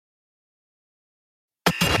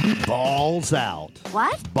Balls out.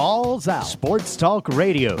 What? Balls out. Sports Talk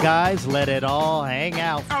Radio. Guys, let it all hang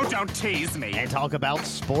out. Oh, don't tease me. And talk about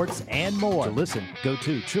sports and more. To listen, go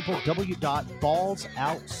to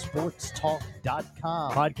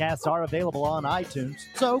www.ballsoutsportstalk.com. Podcasts are available on iTunes,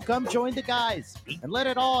 so come join the guys and let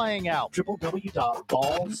it all hang out.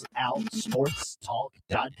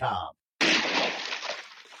 www.ballsoutsportstalk.com.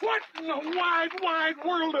 What in the wide, wide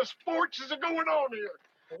world of sports is going on here?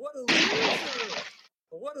 What a loser!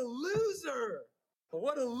 What a loser!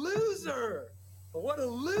 What a loser! What a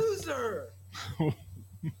loser!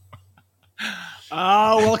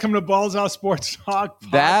 Welcome to Balls Out Sports Talk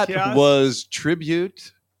podcast. That was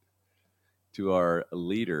tribute to our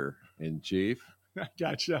leader in chief.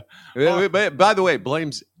 Gotcha. By the way,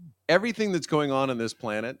 blames everything that's going on this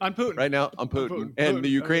planet On Putin. right now on Putin and the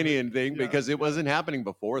Ukrainian thing because it wasn't happening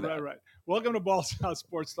before that. Right. Welcome to Balls Out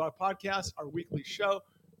Sports Talk podcast, our weekly show.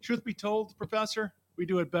 Truth be told, Professor, we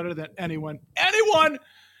do it better than anyone. Anyone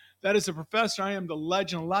that is a professor. I am the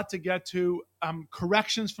legend. A lot to get to.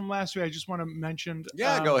 Corrections from last week. I just want to mention.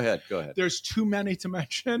 Yeah, go ahead. There's too many to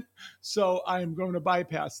mention, so I am going to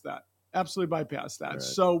bypass that. Absolutely bypass that. Right.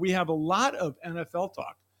 So we have a lot of NFL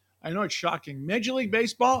talk. I know it's shocking. Major League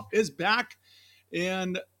Baseball is back,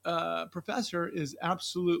 and Professor is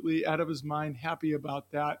absolutely out of his mind, happy about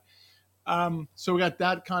that. So we got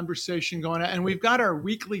that conversation going on, and we've got our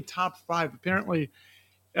weekly top five. Apparently,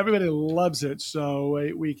 everybody loves it, so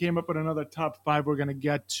we came up with another top five we're going to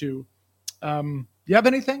get to. You have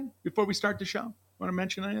anything before we start the show? Want to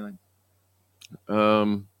mention anything?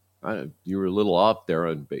 You were a little off there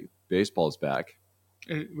on baseball's back.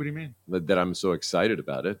 What do you mean? That I'm so excited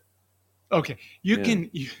about it. Okay,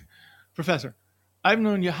 Professor, I've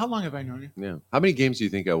known you. How long have I known you? Yeah. How many games do you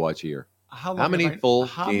think I watch a year? How many full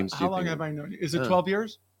games do How you long think? have I known you? Is it 12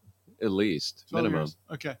 years? At least 12 minimum. years.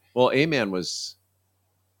 Okay. Well, A-Man was,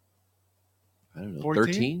 I don't know,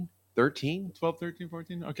 14? 13? 12, 13,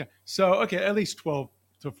 14? Okay. So, at least 12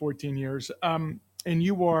 to 14 years. And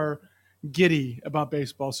you are giddy about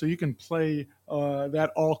baseball, so you can play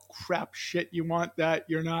that all crap shit you want that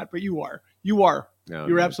you're not, but you are. No,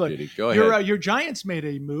 You're no, absolutely. giddy. Go ahead. Your Giants made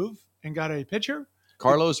a move and got a pitcher.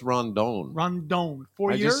 Carlos Rondon.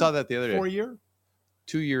 4 I years. just saw that the other day. 4 year?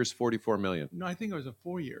 2 years, $44 million. No, I think it was a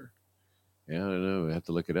 4 year. Yeah, I don't know. We have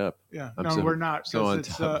to look it up. Yeah. I'm No, so- we're not. So 'cause on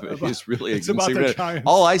it's, top of it. about- It's really it's about the insignificant. Giants.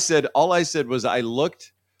 All I said was I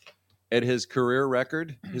looked at his career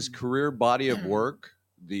record, his career body of work,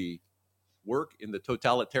 the work in the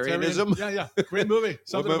totalitarianism. Yeah. Great movie.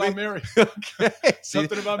 Something movie? about Mary. Okay. See,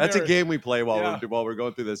 Something about that's Mary. a game we play while Yeah. we're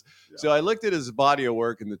going through this. Yeah. So I looked at his body of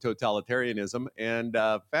work in the totalitarianism and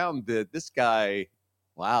found that this guy,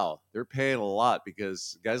 wow, they're paying a lot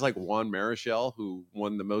because guys like Juan Marichal, who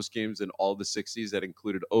won the most games in all the 60s, that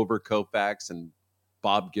included Over Koufax and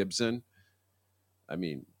Bob Gibson. I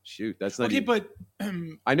mean, shoot, that's not Okay, even, but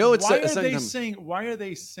I know it's why it's are not they even- saying? Why are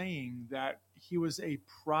they saying that he was a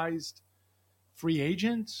prized free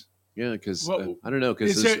agent? Yeah, because Well, I don't know,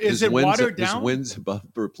 because is it watered his down? wins above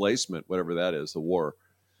replacement, whatever that is, the war.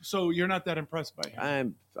 So you're not that impressed by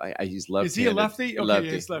him? He's left. Is he a lefty? Okay,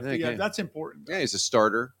 yeah, he's lefty. Okay. Yeah, that's important. Yeah, he's a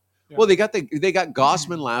starter. Yeah. Well, they got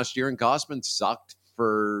Gossman last year, and Gossman sucked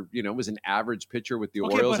for was an average pitcher with the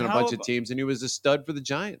Okay, Orioles but and a how bunch of about- teams, and he was a stud for the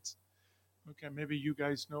Giants. Okay, maybe you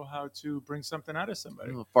guys know how to bring something out of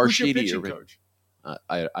somebody. Oh, Who's your Farshidi pitching or- coach?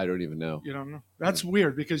 I don't even know. You don't know. That's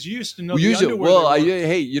weird because you used to know. We the use it. underwear Well, they wore.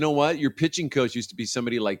 hey, you know what? Your pitching coach used to be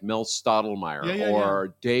somebody like Mel Stottlemyre Yeah,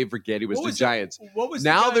 or Dave Rigetti was What the was Giants. What was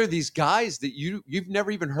Now the guy, they're these guys that you've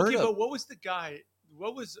never even heard okay, of. but what was the guy?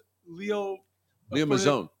 What was Leo Leo for the-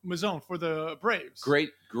 Mazzone. Mazzone for the Braves.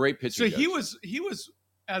 Great pitching. So he coach. was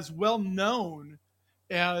as well known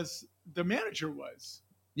as the manager was.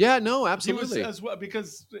 Yeah, no, He absolutely. was as well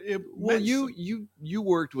because it Well, meant you've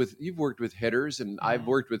worked with hitters, and I've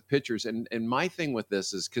worked with pitchers, and my thing with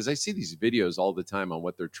this is because I see these videos all the time on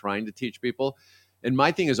what they're trying to teach people, and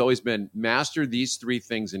my thing has always been master these three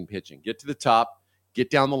things in pitching: get to the top, get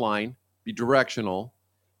down the line, be directional,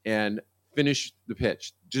 and finish the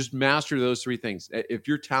pitch. Just master those three things. If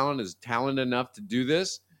your talent is talented enough to do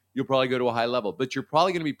this, you'll probably go to a high level, but you're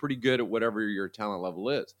probably going to be pretty good at whatever your talent level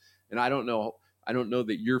is. And I don't know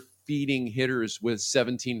that you're feeding hitters with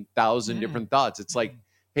 17,000 different thoughts. It's like,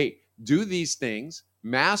 hey, do these things,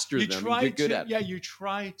 master you them, try and get good to at it. yeah you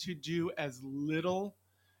try to do as little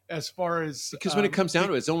as far as Because when it comes down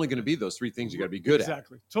to it, it's only going to be those three things you got to be good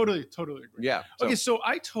exactly. Totally agree. at. Yeah. Okay, so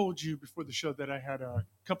I told you before the show that I had a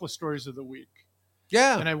couple of stories of the week,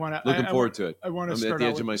 yeah. and I want to Looking forward to it. I want to I'm start at the out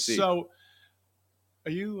edge of with- my seat. So,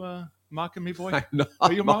 are you Mocking me, boy? I know.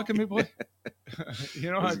 Are you mocking me, boy?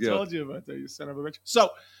 You know, I That's good. told you about that, you son of a bitch. So,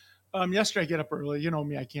 yesterday I get up early. You know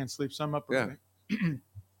me, I can't sleep, so I'm up early.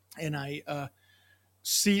 And I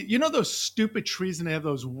see, you know those stupid trees, and they have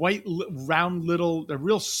those white, round little, they're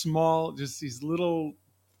real small, just these little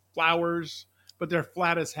flowers, but they're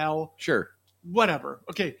flat as hell. Sure. Whatever.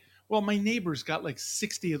 Okay. Well, my neighbor's got like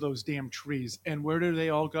 60 of those damn trees. And where do they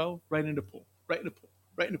all go? Right in the pool. Right in the pool.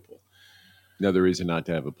 Right in the pool. Another reason not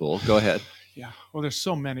to have a pool. Go ahead. Yeah. Well, there's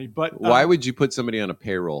so many. But Why would you put somebody on a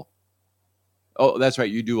payroll? Oh, that's right.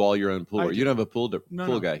 You do all your own pool. I You do. don't have a pool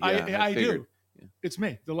No, guy. I Yeah, do. figured. It's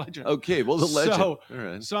me, the legend. Okay. Well, the legend. So, all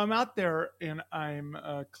right. So I'm out there and I'm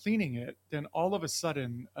cleaning it. Then all of a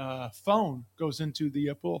sudden, phone goes into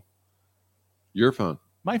the pool. Your phone.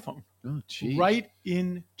 My phone. Oh, geez. Right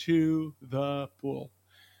into the pool.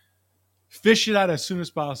 Fish it out as soon as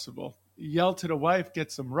possible. Yell to the wife,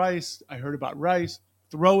 get some rice. I heard about rice.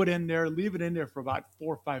 Throw it in there, leave it in there for about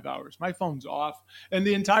 4 or 5 hours. My phone's off. And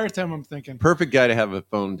the entire time I'm thinking, Perfect guy to have a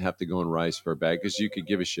phone have to go in rice for a bag because you could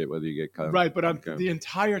give a shit whether you get caught. right, but Okay. the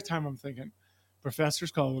entire time I'm thinking,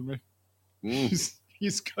 Professor's calling me. Mm.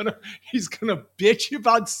 He's gonna bitch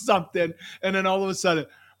about something, and then all of a sudden,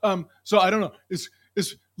 so I don't know. Is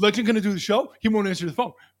Legend gonna do the show? He won't answer the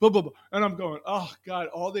phone. Blah blah blah. And I'm going, oh God,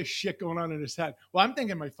 all this shit going on in his head. Well, I'm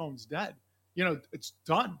thinking my phone's dead. You know, it's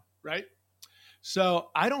done, right? So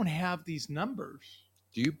I don't have these numbers.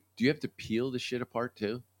 Do you have to peel the shit apart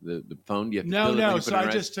too? The phone? You have to peel it when No. you put So it in I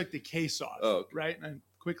rice? just took the case off, Oh, okay. right, and I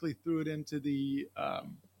quickly threw it into the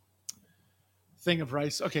thing of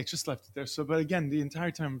rice. Okay, just left it there. So, but again, the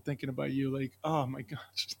entire time I'm thinking about you, like, oh my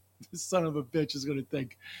gosh, this son of a bitch is gonna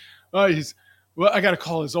think, oh, I got to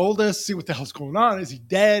call his oldest, see what the hell's going on. Is he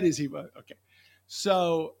dead? Is he okay?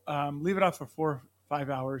 So leave it off for 4 or 5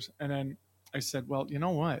 hours, and then I said, well, you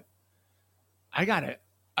know what? I got it.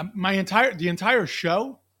 The entire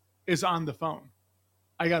show is on the phone.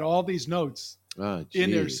 I got all these notes Oh,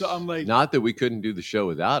 in there. geez. So I'm like, not that we couldn't do the show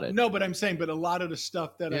without it. no, but I'm saying, but a lot of the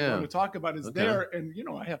stuff that I Yeah. want to talk about is Okay. there, and you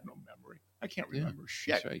know, I have no memory. I can't Yeah, remember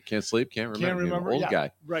shit. That's right. Can't sleep. Can't remember. Can't You're an remember. old Yeah,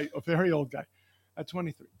 guy. right? A very old guy at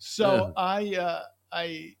 23. So I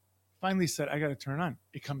finally said, I got to turn on.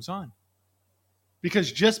 It comes on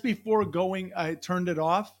because just before going, I turned it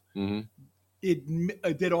off. Mm-hmm.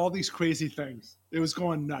 It did all these crazy things. It was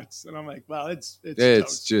going nuts, and I'm like, well, it's It's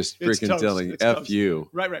toast. just It's freaking toast. telling you, It's F toast. you.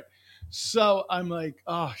 Right. So I'm like,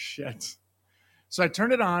 oh shit. So I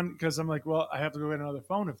turned it on because I'm like, well, I have to go get another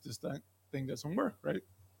phone if this thing doesn't work, right?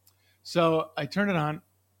 So I turn it on,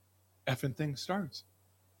 effing thing starts.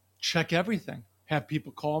 Check everything. Have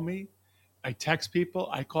people call me. I text people.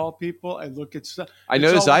 I call people. I look at stuff. I It's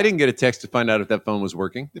noticed all- I didn't get a text to find out if that phone was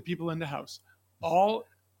working. the people in the house.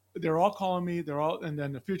 They're all calling me. And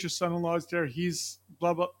then the future son-in-law is there. He's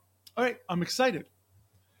blah, blah. All right, I'm excited.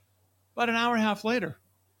 About an hour and a half later,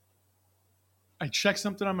 I checked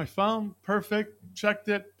something on my phone. Perfect. Checked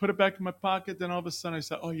it, put it back in my pocket. Then all of a sudden I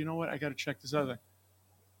said, oh, you know what? I got to check this other thing.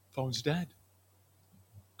 Phone's dead.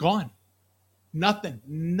 Gone.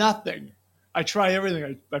 Nothing. I try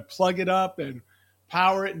everything. I plug it up and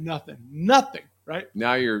power it. Nothing. Right?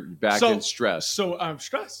 Now you're back in stress. So I'm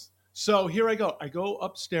stressed. So here I go. I go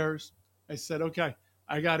upstairs. I said, okay,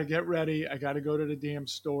 I got to get ready. I got to go to the damn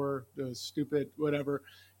store, the stupid whatever,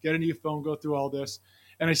 get a new phone, go through all this.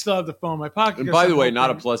 And I still have the phone in my pocket. And because by the I'm way, not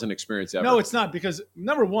a hoping- pleasant experience ever. No, it's not, because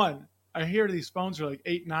number one, I hear these phones are like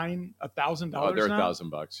 $8,000, $9,000, $1,000. Oh, they're now.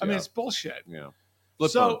 $1,000. I mean, yeah. it's bullshit. Yeah.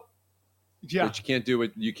 Flip so, phone. yeah. But you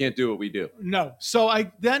can't do what we do. No. So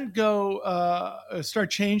I then go start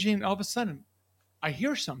changing. All of a sudden, I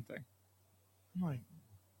hear something. I'm like,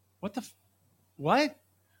 what?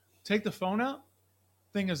 Take the phone out.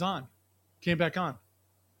 Thing is on. Came back on.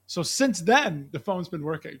 So since then, the phone's been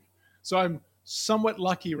working. So I'm somewhat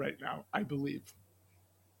lucky right now, I believe.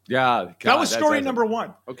 Yeah. That God, was that's story awesome. number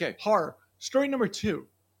one. Okay. Horror. Story number two.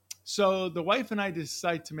 So the wife and I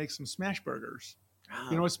decide to make some smash burgers.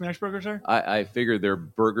 You know what smash burgers are? I figure they're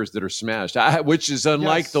burgers that are smashed, which is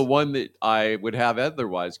unlike Yes. the one that I would have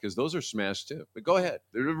otherwise, because those are smashed too. But go ahead.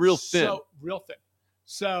 They're real thin. So, real thin.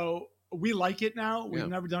 So we like it now. We've Yeah.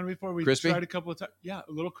 never done it before. We Crispy? tried a couple of times. Yeah,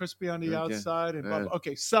 a little crispy on the Okay. outside. And blah, All blah. right.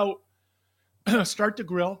 Okay, so start the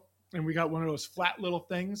grill, and we got one of those flat little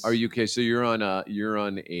things. Are you okay? So you're on a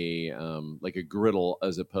like a griddle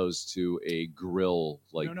as opposed to a grill.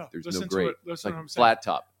 Like No. there's Listen no to grate. it. Listen It's to like what I'm saying. flat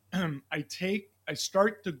top. I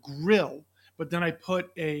start the grill, but then I put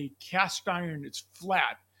a cast iron. It's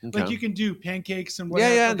flat. Okay. Like you can do pancakes and yeah,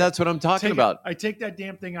 whatever. yeah, Okay. that's what I'm talking Take it. about. I take that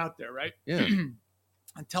damn thing out there, right? Yeah.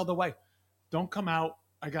 And tell the wife, don't come out.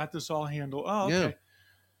 I got this all handled. Oh, okay. Yeah.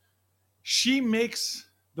 She makes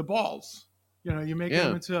the balls. You make Yeah.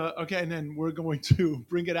 them into okay, and then we're going to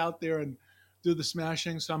bring it out there and do the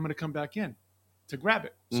smashing. So I'm going to come back in to grab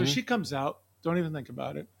it. So Mhm. she comes out. Don't even think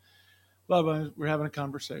about it. Blah blah. We're having a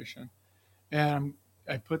conversation, and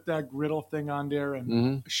I put that griddle thing on there, and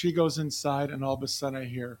Mhm. she goes inside, and all of a sudden I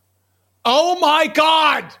hear, "Oh my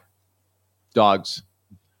God!" Dogs.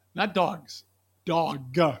 Not dogs,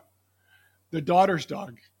 dog. The daughter's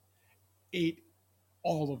dog ate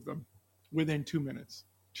all of them within 2 minutes.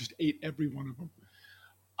 Just ate every one of them.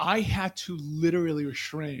 I had to literally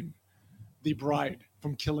restrain the bride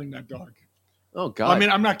from killing that dog. Oh God. I mean,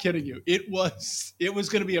 I'm not kidding you. It was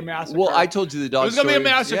going to be a massacre. well, I told you the dog. It was gonna be a story.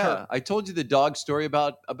 massacre. Yeah, I told you the dog story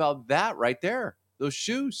about that right there. Those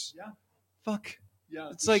shoes. Yeah. Fuck. yeah,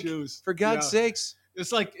 It's the like, shoes. for God's Yeah. sakes.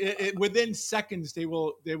 It's like within seconds they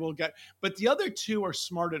will get. But the other two are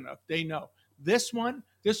smart enough. They know this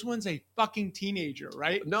one's a fucking teenager,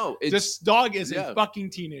 right? No, it's This dog is yeah. a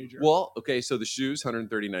fucking teenager. well, okay. So the shoes,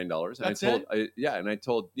 $139. And That's I told, and I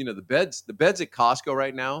told the beds at Costco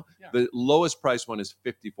right now. Yeah. The lowest price one is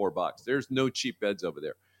 $54. There's no cheap beds over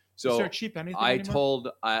there. is So there cheap anything I anymore? told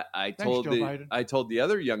Joe Biden. I told the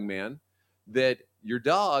other young man that your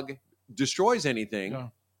dog destroys anything. Yeah.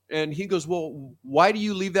 And he goes, "Well, why do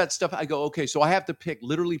you leave that stuff?" I go, "Okay, so I have to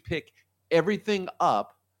literally pick everything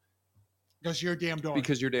up Because you're a damn dog.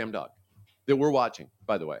 because your damn dog that we're watching,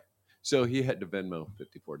 by the way." So he had to Venmo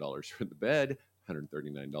 $54 for the bed,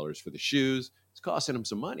 $139 for the shoes. It's costing him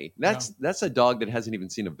some money. That's a dog that hasn't even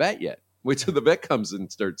seen a vet yet. Wait till the vet comes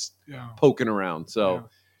and starts yeah. poking around. So Yeah.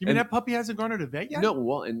 You mean and- that puppy hasn't gone to the vet yet? no,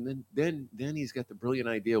 well, and then he's got the brilliant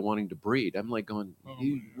idea of wanting to breed. I'm like going, Oh,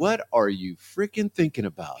 "You- my God. what are you freaking thinking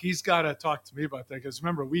about? He's got to talk to me about that because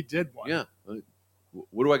remember we did one. Yeah.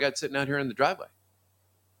 What do I got sitting out here in the driveway?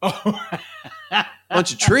 Oh.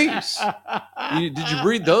 Bunch of trees. Did you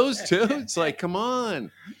breed those too? It's like, come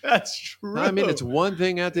on. That's true. I mean, it's one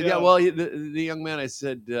thing after Yeah. Well, the young man, I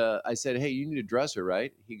said, "Hey, you need a dresser,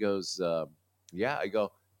 right?" He goes, "Yeah." I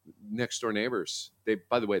go, "Next door neighbors.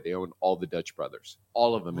 By the way, they own all the Dutch brothers,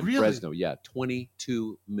 all of them in Really? Fresno. Yeah,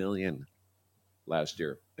 22 million last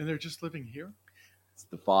year. and they're just living here. It's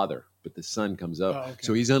the father, but the son comes up. Oh, okay.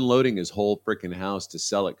 So he's unloading his whole freaking house to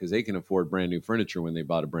sell it because they can afford brand new furniture when they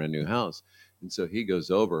bought a brand new house. And so he goes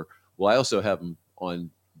over. Well, I also have him on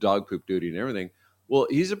dog poop duty and everything. Well,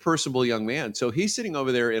 he's a personable young man. So he's sitting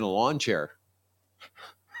over there in a lawn chair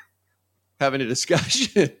having a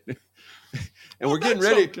discussion. And we're getting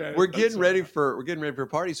that's ready. okay. We're That's getting ready okay. for a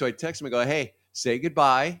party. So I text him and go, "Hey, say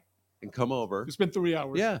goodbye and come over." It's been 3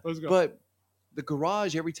 hours. Yeah, Let's go. but the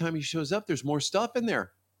garage, every time he shows up, there's more stuff in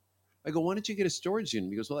there. I go, "Why don't you get a storage unit?"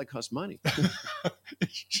 He goes, "Well, that costs money."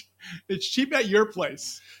 It's cheap at your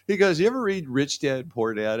place. He goes, "You ever read Rich Dad,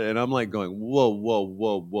 Poor Dad?" And I'm like going, "Whoa, whoa,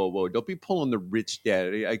 whoa, whoa, whoa. Don't be pulling the Rich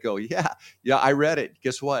Dad." I go, yeah, I read it.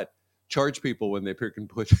 Guess what? Charge people when they pick and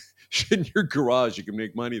put shit in your garage. You can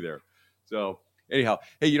make money there. So anyhow,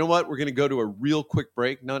 hey, you know what? We're going to go to a real quick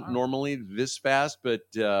break. Not normally this fast, but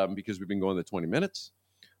because we've been going the 20 minutes.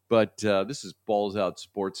 But this is Balls Out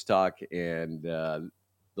Sports Talk, and the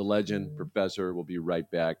legend, Professor, will be right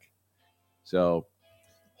back. So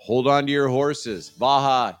hold on to your horses.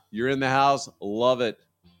 Baja, you're in the house. Love it.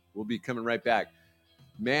 We'll be coming right back.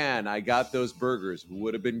 Man, I got those burgers.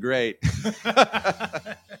 Would have been great.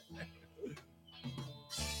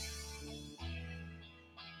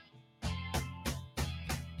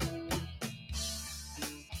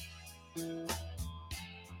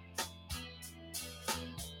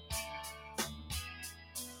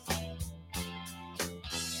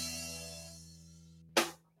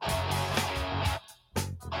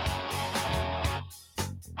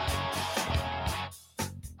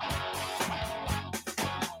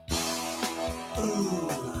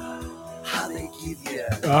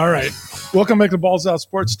 All right. Welcome back to Balls Out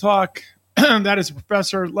Sports Talk. That is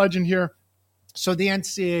Professor Legend here. So the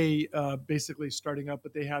NCAA basically starting up,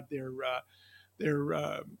 but they had their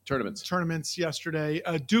tournaments yesterday.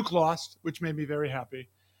 Duke lost, which made me very happy.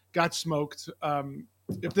 Got smoked.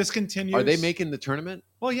 If this continues, Are they making the tournament?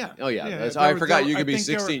 Well, yeah. Oh yeah, Yeah, I they forgot. were- You I can be think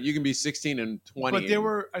they were- 16. You can be 16 and 20. But they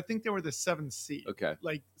were. I think they were the 7th seed. Okay.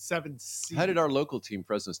 Like 7th seed. How did our local team,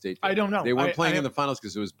 Fresno State, do? I don't know. They weren't I playing in have the finals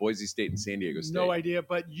because it was Boise State and San Diego State. No idea.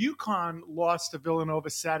 But UConn lost to Villanova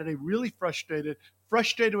Saturday. Really frustrated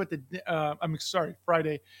with the.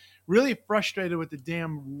 Friday. Really frustrated with the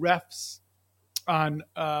damn refs on.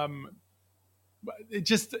 It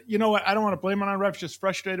just, you know what? I don't want to blame it on refs. Just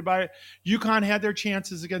frustrated by it. UConn had their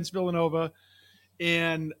chances against Villanova,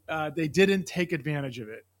 and they didn't take advantage of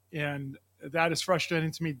it, and that is frustrating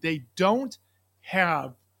to me. They don't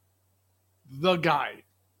have the guy.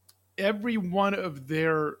 every one of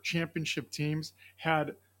their championship teams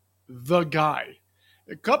had the guy.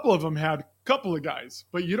 A couple of them had a couple of guys,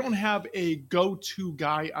 but you don't have a go-to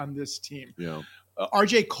guy on this team. Yeah.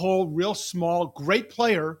 RJ Cole, real small, great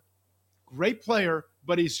player,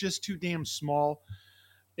 but he's just too damn small.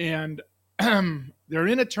 And they're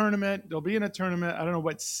in a tournament. They'll be in a tournament. I don't know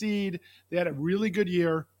what seed. They had a really good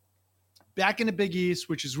year back in the Big East,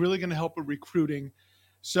 which is really going to help with recruiting.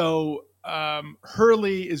 So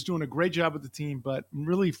Hurley is doing a great job with the team, but I'm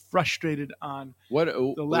really frustrated on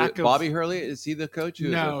the lack of Bobby Hurley. Is he the coach?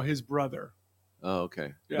 No, his brother. Oh,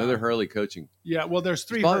 okay. Yeah. Another Hurley coaching. Yeah, well, there's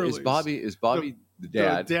three Is Hurleys. Bobby the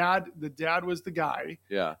dad? The dad was the guy.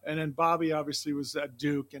 Yeah. And then Bobby obviously was at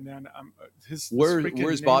Duke, and then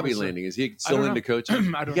Where's Bobby landing? Is he still into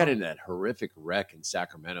coaching? I don't he got know. in that horrific wreck in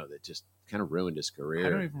Sacramento that just kind of ruined his career. I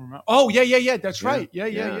don't even remember. Oh, yeah. That's right.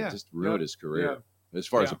 Yeah. Just ruined his career as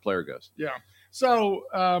far as Yeah. a player goes. Yeah. So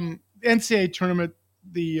NCAA tournament,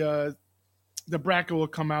 the bracket will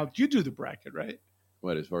come out. You do the bracket, right?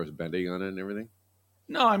 What, as far as bending on it and everything?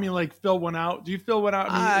 No, I mean like fill one out. Do you fill one out?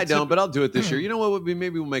 I it's don't, but I'll do it this year. You know what would be?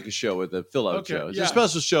 Maybe we'll make a show with a fill out Okay, show. It's yeah. a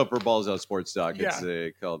special show for Balls Out Sports Talk. Yeah.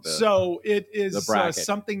 It's called So it is the bracket.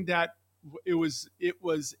 something that it was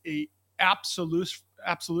a absolute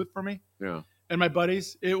for me yeah. and my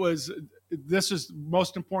buddies. This is the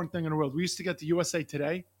most important thing in the world. We used to get the USA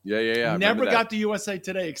Today. Yeah. I Never remember got the USA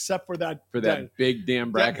Today except for that big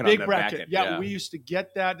damn bracket. That big on the bracket. bracket. Yeah, we used to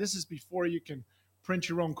get that. This is before you can print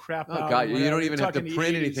your own crap Oh out. God, and you don't whatever. even We're have to talking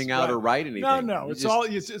print the 80s, anything out or right. write anything. No, You it's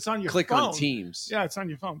just it's on your click phone. on Teams. Yeah, it's on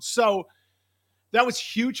your phone. So that was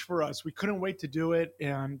huge for us. We couldn't wait to do it,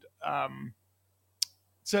 and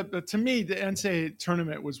so to me, the NCAA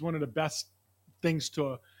tournament was one of the best things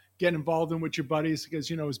to get involved in with your buddies because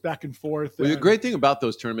it was back and forth. Well, the and- great thing about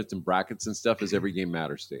those tournaments and brackets and stuff is every game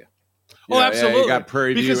matters to you. Oh, absolutely. You got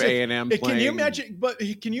Prairie View, Because A&M playing. Can you imagine? But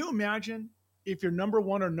can you imagine if your number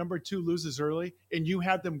one or number two loses early and you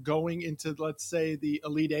had them going into, let's say, the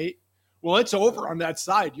Elite Eight? Well, it's over on that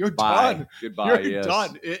side. You're done. Goodbye. You're yes.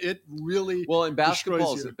 done. It really. Well, in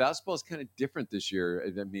basketball, destroys you. basketball is kind of different this year.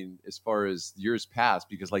 I mean, as far as years past,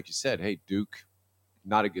 because like you said, hey, Duke,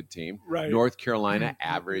 not a good team. Right. North Carolina,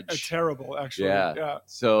 average. Terrible, actually. Yeah.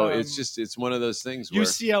 So Um, it's one of those things where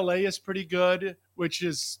UCLA is pretty good, which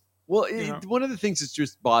is. Well, know. one of the things that's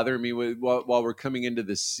just bothering me while we're coming into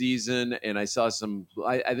the season, and I saw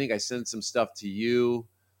I think I sent some stuff to you.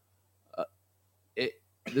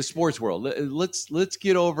 The sports world. Let's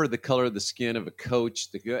get over the color of the skin of a coach,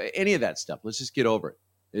 any of that stuff. Let's just get over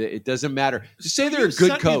it. It doesn't matter. Just say they're a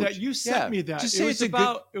good coach. You sent me that. Just It say was it's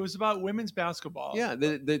about it was about women's basketball. Yeah,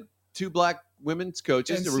 the two black women's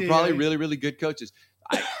coaches that were NCAA. probably really, really good coaches.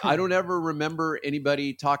 I don't ever remember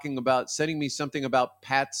anybody talking about sending me something about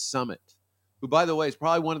Pat Summitt, who, by the way, is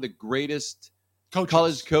probably one of the greatest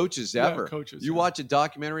college coaches Yeah, ever. coaches, You yeah. watch a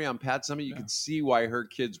documentary on Pat Summitt, you Yeah. can see why her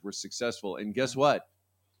kids were successful. And guess what?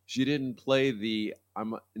 She didn't play the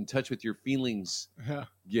 "I'm in touch with your feelings" Yeah.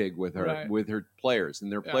 gig with her Right. with her players,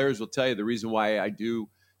 and their Yeah. players will tell you the reason why I do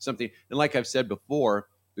something. And like I've said before,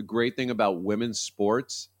 the great thing about women's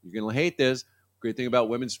sports, you're gonna hate this. Great thing about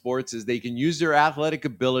women's sports is they can use their athletic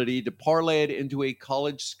ability to parlay it into a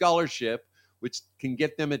college scholarship, which can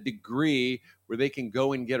get them a degree where they can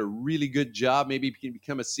go and get a really good job. Maybe you can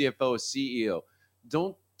become a CFO, a CEO.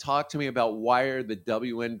 Don't talk to me about why are the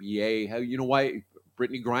WNBA, why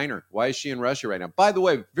Brittany Griner, why is she in Russia right now? By the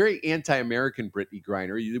way, very anti-American Brittany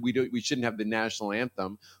Griner. We shouldn't have the national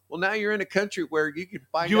anthem. Well, now you're in a country where you can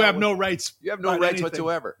find You out have what- no rights. you have no on rights anything.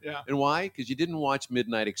 whatsoever. Yeah. And why? Because you didn't watch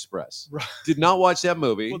Midnight Express. Right. Did not watch that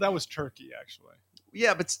movie. Well, that was Turkey, actually.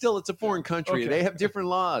 Yeah, but still, it's a foreign country. Okay. They have different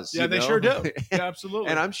laws. Yeah, you they know? sure do. Yeah, absolutely.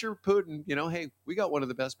 And I'm sure Putin, hey, we got one of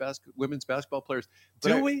the best women's basketball players.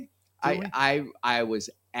 But do we? I was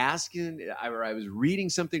asking, I was reading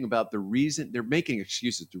something about the reason they're making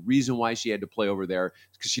excuses. The reason why she had to play over there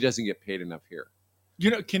is because she doesn't get paid enough here.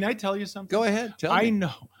 Can I tell you something? Go ahead, tell I me.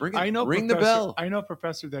 know. Bring it. I know. Ring the Professor- bell. I know,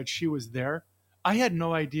 Professor, that she was there. I had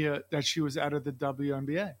no idea that she was out of the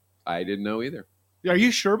WNBA. I didn't know either. Are you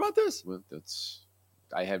sure about this? Well,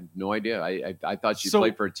 I have no idea. I thought she So-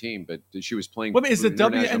 played for a team, but she was playing. Wait, is the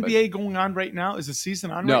international, but- WNBA going on right now? Is the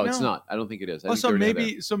season on No, right now? it's not. I don't think it is. I Oh, think so they're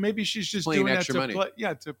there. maybe she's just Playing doing that extra to money. play.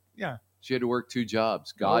 Yeah. She had to work 2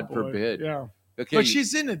 jobs. God Oh, boy. forbid. Yeah. Okay, But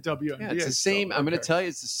she's in the WNBA. yeah, it's the so, same. I'm going to okay. tell you,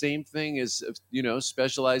 it's the same thing as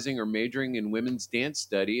specializing or majoring in women's dance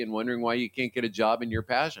study and wondering why you can't get a job in your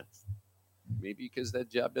passion. Maybe because that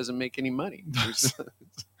job doesn't make any money.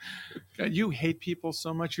 God, you hate people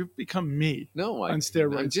so much. You've become me. No, On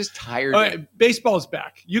steroids. I'm just tired. All right, baseball's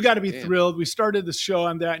back. You got to be Yeah. thrilled. We started the show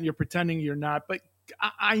on that, and you're pretending you're not. But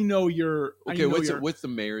I know you're Okay, what's the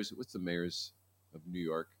mayor's of New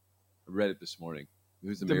York? I read it this morning.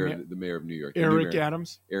 Who's the mayor of New York? Eric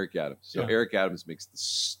Adams. Eric Adams. So Yeah. Eric Adams makes the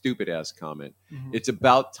stupid ass comment. Mhm. It's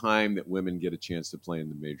about time that women get a chance to play in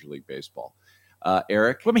the Major League Baseball.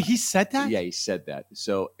 Eric. Wait a minute, he said that? Yeah, he said that.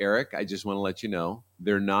 So Eric, I just want to let you know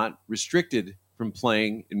they're not restricted from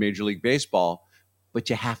playing in Major League Baseball, but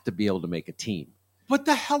you have to be able to make a team. What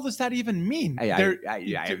the hell does that even mean? I have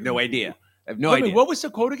no idea. I have no Wait a minute, idea. what was the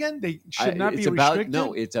quote again? They should not be restricted?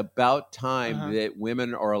 No, it's about time Uh-huh. that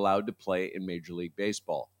women are allowed to play in Major League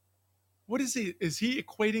Baseball. What is he? Is he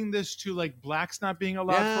equating this to like blacks not being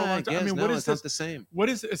allowed for a long time? I guess. What No, is it's this? not the same. What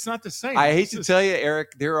is it? It's not the same. I hate to tell you,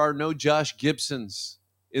 Eric, there are no Josh Gibsons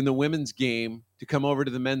in the women's game to come over to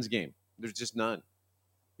the men's game. There's just none.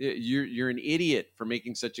 You're an idiot for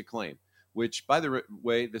making such a claim. Which, by the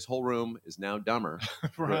way, this whole room is now dumber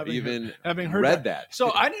for for even having heard read that.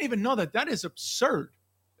 So I didn't even know that. That is absurd.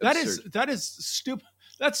 That Absurd. is stupid.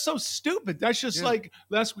 That's so stupid. That's just Yeah. like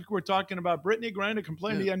last week we were talking about Brittany Griner can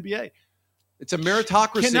play in the NBA. It's a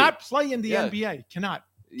meritocracy. Cannot play in the Yeah. NBA. Cannot.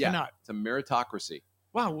 Yeah, Cannot. it's a meritocracy.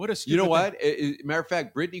 Wow, what a stupid You know thing. what? Matter of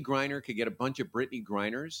fact, Brittany Griner could get a bunch of Brittany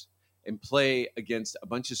Griners and play against a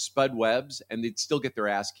bunch of Spud Webbs, and they'd still get their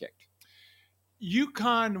ass kicked.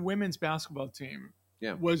 UConn women's basketball team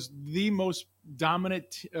Yeah. was the most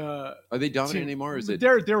dominant Are they dominant team. anymore? Or is it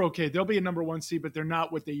They're okay. They'll be a number one seed, but they're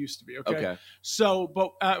not what they used to be. okay? So,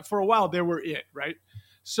 but for a while they were it, right?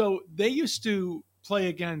 So they used to play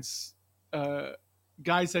against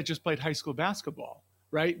guys that just played high school basketball,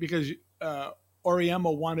 right? Because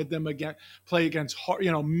Oriema wanted them play against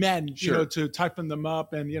men, Sure. to toughen them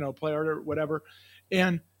up and play harder, whatever.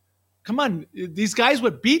 And come on, these guys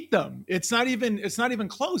would beat them. It's not even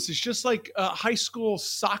close. It's just like a high school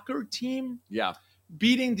soccer team Yeah,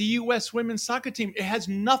 beating the U.S. women's soccer team. It has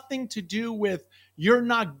nothing to do with you're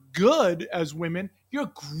not good as women.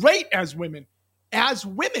 You're great as women. As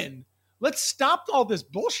women, let's stop all this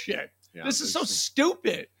bullshit. Yeah, This is so it's-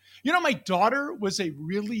 stupid. My daughter was a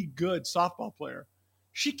really good softball player.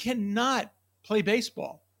 She cannot play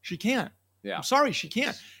baseball. She can't. yeah, I'm sorry, she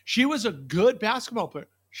can't. She was a good basketball player.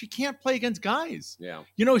 She can't play against guys. yeah.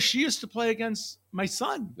 She used to play against my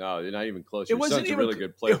son. No, you're not even close. It Your wasn't son's a even really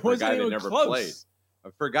good player it for a wasn't guy that even never close.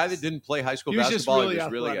 played. For a guy that didn't play high school He was just basketball, really he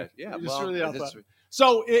was really athletic. yeah. He was Well, really that's- athletic.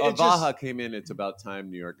 So it Baja just came in. It's about time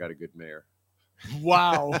New York got a good mayor.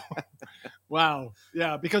 wow, wow,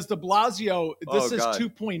 yeah. Because De Blasio, this Oh, is God.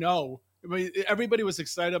 2.0. I mean, everybody was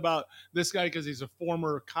excited about this guy because he's a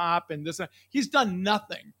former cop and this. He's done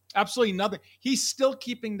nothing, absolutely nothing. He's still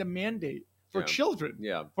keeping the mandate for Yeah. children.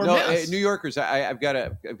 Yeah. For No, masks. New Yorkers, I've got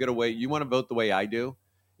to wait. You want to vote the way I do?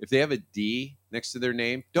 If they have a D next to their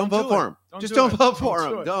name, don't Don't vote do for it. them. Don't Just do don't it. vote for Don't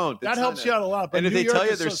do them. it. Don't. That It's helps not you it. out a lot. But And if New they York tell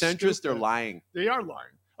you is they're so centrist, they're stupid. lying. They are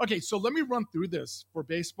lying. Okay, so let me run through this for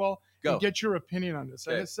baseball Go. and get your opinion on this.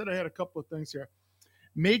 Okay. I said I had a couple of things here.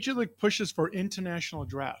 Major League pushes for international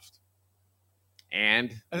draft.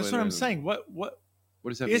 And That's what I'm saying. What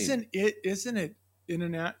does that mean? isn't it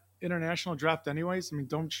international draft anyways? I mean,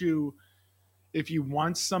 don't you? If you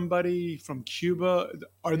want somebody from Cuba,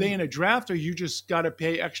 are they in a draft, or you just got to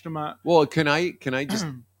pay extra amount? Well, can I just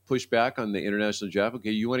push back on the international draft?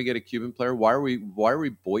 Okay, you want to get a Cuban player? Why are we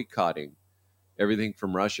boycotting everything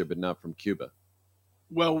from Russia but not from Cuba?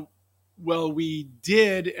 Well, we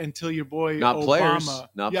did until your boy Not Obama. players.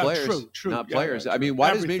 Not Yeah, players. True. Not Yeah, players. yeah, I mean,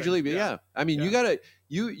 why does Everything. Major League? Yeah. I mean, Yeah.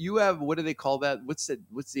 you have what do they call that? What's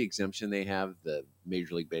the exemption they have? The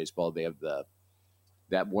Major League Baseball. They have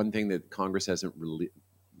that one thing that Congress hasn't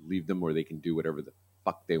relieved them where they can do whatever the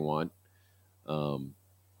fuck they want.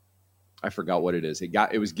 I forgot what it is.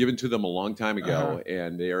 It was given to them a long time ago,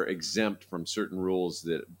 and they are exempt from certain rules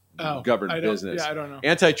that govern I don't- business. Yeah, I don't know.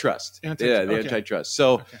 Antitrust. Anti- Yeah, the okay. antitrust.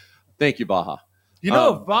 So, Okay. thank you, Baja.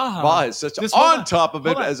 Baja. Baja is such this- on hold on, top of it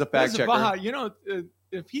hold on. as a fact Listen, checker. Baja,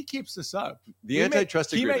 if he keeps this up, The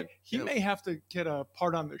antitrust agreement. he may have to get a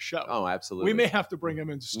part on the show. Oh, absolutely. we may have to bring him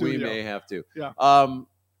in the studio. We may have to. Yeah.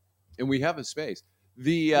 And we have a space.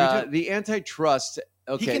 The do. the antitrust.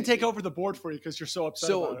 Okay. He can take over the board for you because you're so upset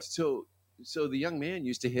about it. So the young man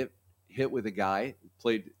used to hit with a guy who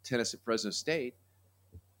played tennis at Fresno State.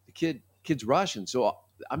 The kid's Russian. So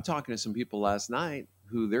I'm talking to some people last night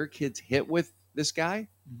who their kids hit with this guy.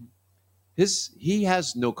 Mhm. He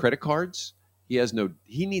has no credit cards.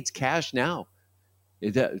 He needs cash now.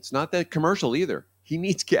 It's not that commercial either. He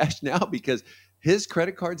needs cash now because his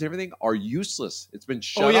credit cards and everything are useless. It's been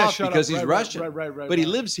shut off because he's Russian. Right. But he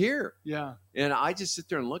lives here. Yeah. And I just sit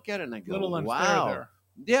there and look at it and I go, Little unfair wow. there.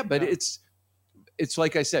 Yeah, but Yeah. it's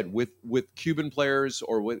like I said, with Cuban players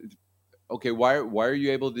or with Okay, why are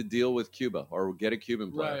you able to deal with Cuba or get a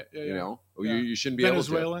Cuban player? Right, yeah, you yeah. know, Yeah. you shouldn't be able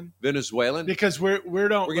Venezuelan. to. Venezuelan. Because we're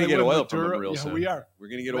don't We're gonna get oil from them real yeah, soon. we are. We're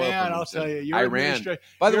gonna get oil Man, from them I'll soon. tell you, your Iran.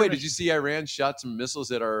 By the your way, did you see Iran shot some missiles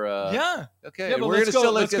at our? yeah. Okay, Yeah, but we're let's gonna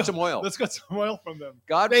go- let's let's get go. some oil. Let's get some oil from them.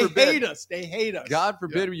 God They forbid. hate us. They hate us. God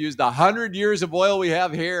forbid we use the 100 years of oil we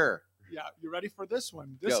have here. Yeah, you ready for this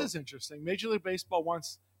one? This Go. is interesting. Major League Baseball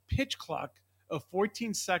wants pitch clock of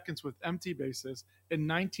 14 seconds with empty bases and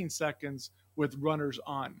 19 seconds with runners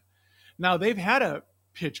on. Now they've had a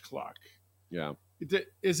pitch clock. Yeah.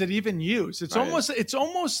 Is it even used? It's Right.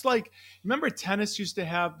 almost like, remember tennis used to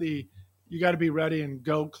have the you got to be ready and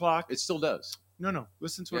go clock. It still does. No.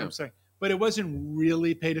 Listen to what Yeah. I'm saying. But it wasn't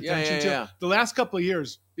really paid attention to. yeah. The last couple of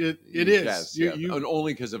years, it is. Yes, You- yeah. you- And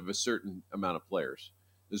only because of a certain amount of players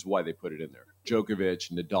is why they put it in there. Djokovic,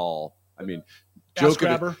 Nadal. I mean, ass Djokovic.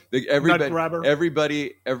 grabber, nut grabber.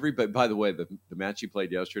 Everybody. By the way, the match he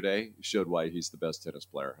played yesterday showed why he's the best tennis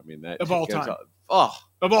player. I mean, that Of all goes time. Oh,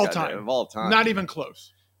 of all God, time. of all time. Not even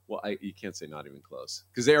close. Well, you can't say not even close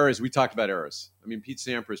because Eras. We talked about Eras. I mean, Pete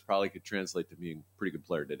Sampras probably could translate to being a pretty good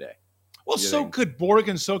player today. Well, You so think- could Borg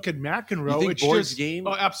and so could McEnroe. You think It's Borg's just- game?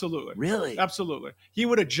 Oh, absolutely. Really? Absolutely. He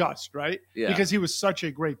would adjust, right? Yeah. Because he was such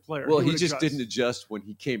a great player. Well, he would just adjust. didn't adjust when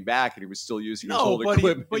he came back, and he was still using his No, old but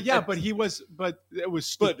equipment. he was. But it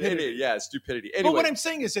was But stupidity. yeah, stupidity. But Anyway, what I'm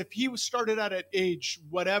saying is, if he started out at age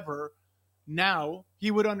whatever, now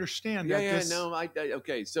he would understand that this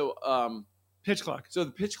okay. So, pitch clock. so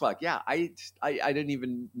the pitch clock. Yeah, I didn't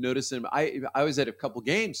even notice him. I was at a couple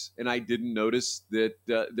games, and I didn't notice that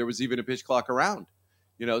there was even a pitch clock around.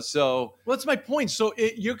 You know, so Well, that's my point. So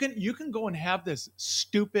you can go and have this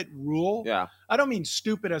stupid rule. yeah, I don't mean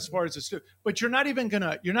stupid as far as it's stupid, but you're not even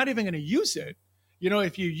gonna use it. You know,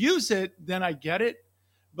 if you use it, then I get it.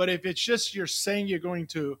 But if it's just you're saying you're going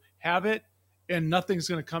to have it and nothing's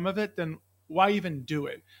going to come of it, then why even do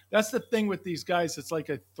it? That's the thing with these guys. It's like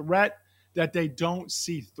a threat that they don't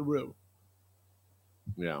see through.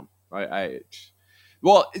 yeah.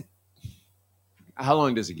 How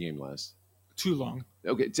long does a game last? Too long.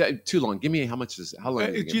 Okay, too long. Give me how much is how long? Is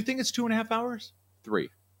a Do you game? think it's 2.5 hours? 3?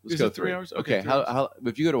 Let's Is go it 3 hours? Okay, Okay. 3 hours. How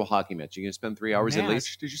if you go to a hockey match, you're gonna spend 3 hours at Match?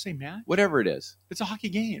 least. Did you say match? Whatever it is. It's a hockey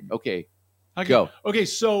game. Okay, Hockey- go. Okay,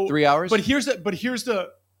 so 3 hours. But here's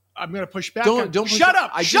the. I'm going to push back. Don't- on- don't push shut back.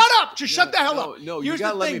 up. I shut just- up. Just shut the hell no, up. no, you Here's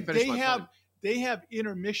gotta the let me thing. finish my point. They have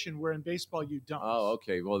intermission where in baseball you don't. Oh,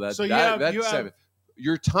 okay. Well, that's So you that, have- that's you have- seven.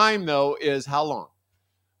 Your time though is how long?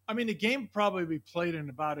 I mean, the game probably be played in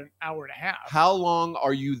about an hour and a half. How long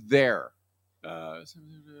are you there?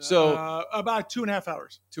 So- about 2.5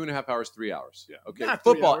 hours. 2.5 hours, 3 hours. Yeah. Okay. Not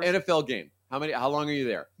 3 Football, hours. NFL game. How long are you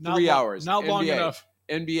there? Not 3 long- hours. Not long NBA, enough.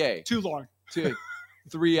 NBA. Too long.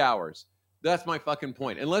 3 hours. That's my fucking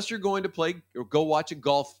point. Unless you're going to play or go watch a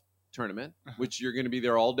golf tournament, which you're going to be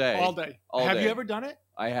there all day. All day. All have day. you ever done it?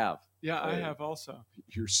 I have. Yeah, I Yeah. have also.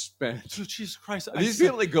 You're spent. So, Jesus Christ. I These said-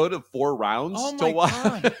 people that go to 4 rounds Oh to my watch.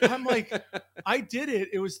 God. I'm like, I did it.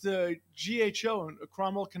 It was the GHO in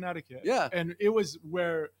Cromwell, Connecticut. Yeah. And it was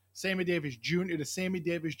where Sammy Davis Jr.,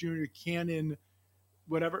 Cannon,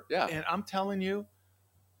 whatever. Yeah. And I'm telling you,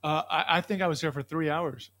 I think I was there for 3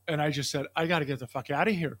 hours. And I just said, I got to get the fuck out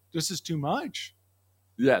of here. This is too much.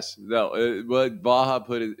 Yes. No. What Baja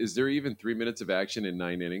put is there even 3 minutes of action in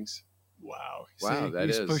 9 innings? Wow. Wow, that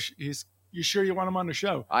is- You sure you want him on the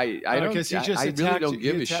show? I don't. Because he just I really attacked don't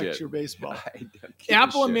give he a attacked shit. your baseball. I don't give a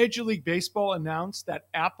Apple and shit. Major League Baseball announced that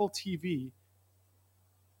Apple TV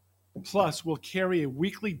Plus will carry a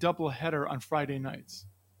weekly doubleheader on Friday nights.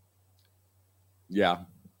 Yeah.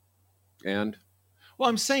 And Well,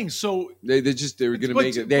 I'm saying so, they were going to But-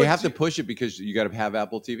 make it. They but- have to push it because you got to have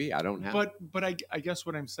Apple TV. I don't have. but I guess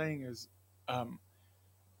what I'm saying is,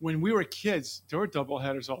 when we were kids, there were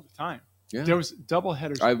doubleheaders all the time. Yeah. There was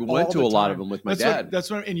doubleheaders. I went all to the a lot time. of them with my That's dad. That's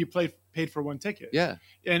what, and you paid for one ticket. Yeah.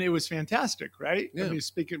 and it was fantastic, right? Yeah. I mean,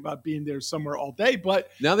 speaking about being there somewhere all day, but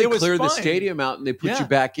Now they it was clear the fine. stadium out and they put Yeah. you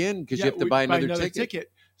back in because you have to buy another ticket.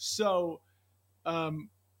 So,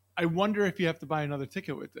 I wonder if you have to buy another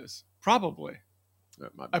ticket with this. Probably.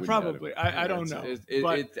 I don't know.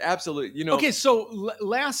 But- It's absolutely. You know. Okay, so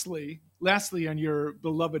lastly on your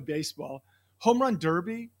beloved baseball, home run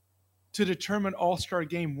derby to determine all-star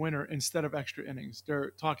game winner instead of extra innings.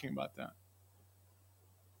 They're talking about that.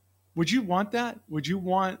 Would you want that? Would you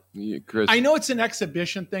want? Yeah, Chris, I know it's an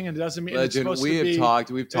exhibition thing, and it doesn't mean it's Legend, supposed we to have be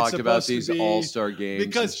talked. We've talked about supposed to these be- all-star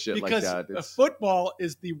games and shit because like that. It's football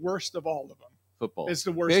is the worst of all of them. football. It's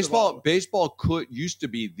the worst. Of all of them. Baseball used to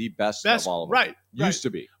be the best Best, of all of them. right? Used to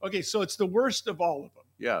be. Okay, so it's the worst of all of them.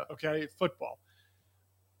 Yeah. Okay, football.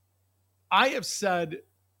 I have said,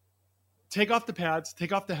 take off the pads,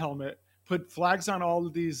 take off the helmet, put flags on all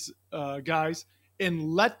of these guys, and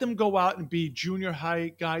let them go out and be junior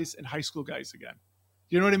high guys and high school guys again.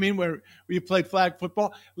 You know what I mean? Where we played flag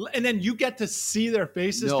football, and then you get to see their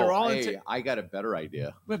faces. No, They're all hey, I got a better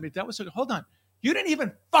idea. Wait a minute, that was hold on. You didn't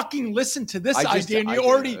even fucking listen to this I just- idea, and I you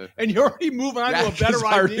did, already move on to a better 'cause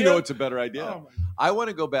I already idea. know it's a better idea. Oh my- I want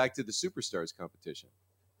to go back to the Superstars competition.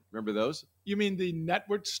 Remember those? You mean the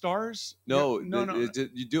network stars? No, no.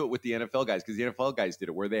 You do it with the NFL guys because the NFL guys did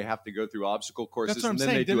it where they have to go through obstacle courses That's what I'm and then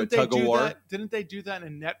saying. they do a Didn't tug of war. Didn't they do that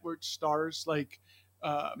in network stars? Like,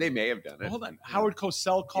 They may have done it. hold on, Howard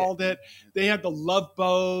Cosell called it. They had the Love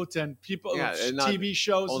Boat and people, Yeah, and not- TV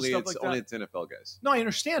shows and Only stuff it's like that. only it's NFL guys. No, I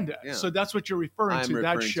understand that. Yeah. So that's what you're referring I'm to,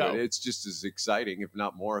 referring that show. to it. It's just as exciting, if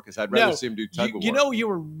not more, because I'd rather No, see him do tug of war. You know, you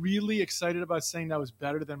were really excited about saying that was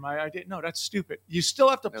better than my idea. No, that's stupid. You still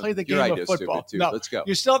have to No, play the your game of idea's football. stupid, too. No, Let's go.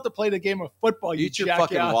 you still have to play the game of football. You Eat your jackass.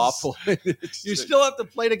 fucking waffle. You still have to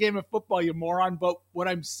play the game of football, you moron. But what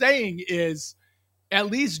I'm saying is, at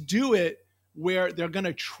least do it where they're going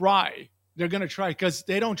to try. They're going to try, because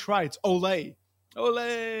they don't try. It's Ole.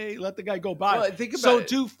 Let the guy go by. Well, think about so it.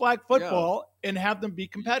 do flag football and have them be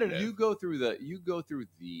competitive. You go through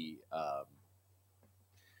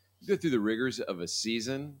the rigors of a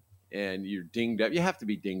season, and you're dinged up. You have to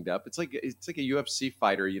be dinged up. It's like a UFC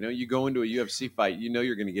fighter. You know, you go into a UFC fight, you know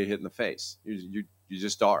you're going to get hit in the face. You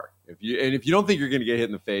just are. If you don't think you're going to get hit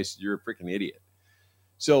in the face, you're a freaking idiot.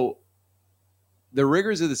 So the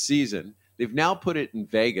rigors of the season. They've now put it in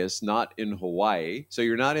Vegas, not in Hawaii. So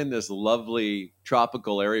you're not in this lovely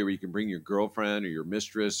tropical area where you can bring your girlfriend or your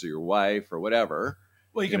mistress or your wife or whatever.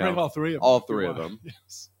 well, you can you know, bring all three of them. all if you three of want. them.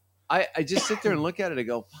 Yes. I just sit there and look at it and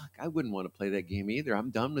go, fuck, I wouldn't want to play that game either. I'm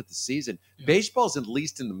done with the season. Yeah. Baseball's at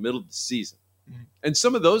least in the middle of the season. Mhm. And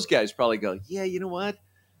some of those guys probably go, yeah, you know what?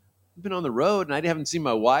 I've been on the road and I haven't seen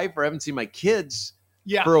my wife or I haven't seen my kids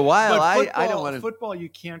Yeah. for a while. But I don't want to. Football, you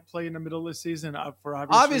can't play in the middle of the season for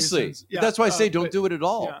obvious Obviously. reasons. That's why I say don't but- do it at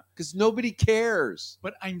all yeah. because nobody cares.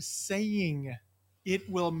 But I'm saying it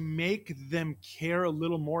will make them care a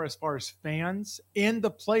little more as far as fans and the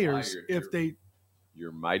players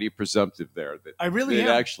You're mighty presumptive there that I really they am.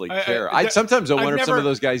 actually I- care. I- Sometimes I I've wonder if some of never-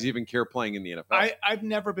 those guys even care playing in the NFL. I've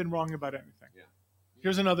never been wrong about anything. Yeah.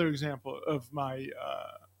 Here's another example of my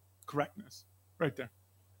correctness right there.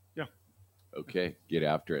 Okay, get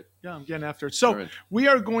after it. Yeah, I'm getting after it. So All right. we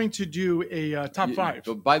are going to do a top five.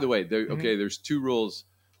 But by the way, Mhm. there's two rules.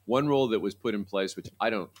 One rule that was put in place, which I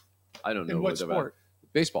don't know In what about. sport?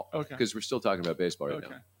 Baseball. Okay. Because we're still talking about baseball right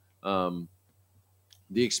Okay. now.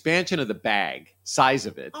 The expansion of the bag, size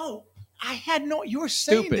of it. Oh, I had no. You were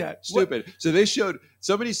saying Stupid. that. Stupid. So they showed.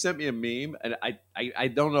 Somebody sent me a meme, and I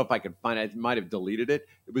don't know if I can find it. I might have deleted it.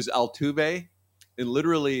 It was Altuve, and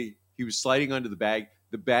literally he was sliding onto the bag.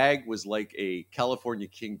 The bag was like a California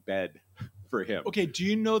king bed for him. Okay. Do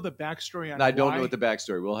you know the backstory on? And I don't why? know what the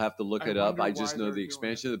backstory. We'll have to look I it up. wonder I just why know they're the doing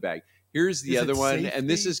expansion of the bag. Here's the Is other it one, and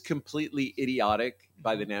this safety? is completely idiotic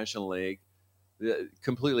by the National League.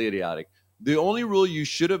 Completely idiotic. The only rule you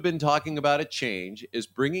should have been talking about a change is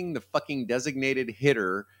bringing the fucking designated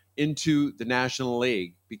hitter into the National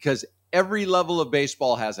League because every level of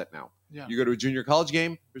baseball has it now. Yeah. You go to a junior college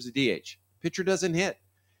game, there's a DH. Pitcher doesn't hit.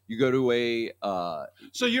 You go to a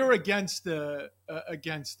So you're against the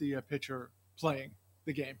pitcher playing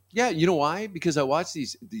the game. yeah. You know why? Because I watch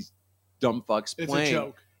these dumb fucks It's playing. a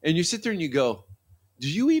joke. And you sit there and you go, do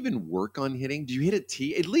you even work on hitting? Do you hit a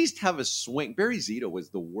tee? At least have a swing. Barry Zito was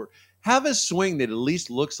the worst. Have a swing that at least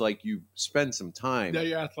looks like you spend some time. Yeah,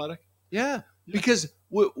 you're athletic. Yeah. Yeah. Because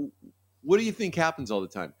what do you think happens all the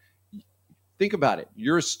time? Think about it.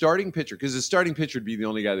 You're a starting pitcher because the starting pitcher would be the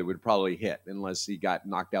only guy that would probably hit unless he got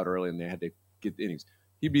knocked out early and they had to get the innings.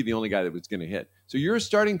 He'd be the only guy that was going to hit. So you're a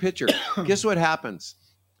starting pitcher. Guess what happens?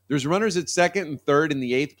 There's runners at second and third, and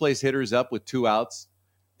the eighth place hitter's up with 2 outs.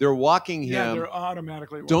 They're walking him. Yeah, they're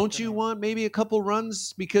automatically. Don't walking you him. want maybe a couple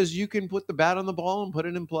runs because you can put the bat on the ball and put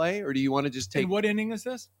it in play? Or do you want to just take And what inning is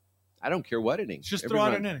this? I don't care what inning. Just Every throw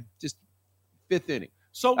out run. an inning. Just 5th inning.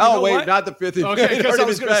 So you Oh, know wait, what? not the 5th inning. Okay, They'd 'cause I already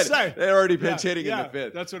was been gonna fed. say. They're already pinch hitting yeah, in the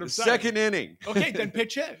 5th. that's what I'm The saying. second inning. Okay, then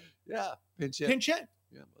pitch it. Yeah, pinch hit. Pinch it.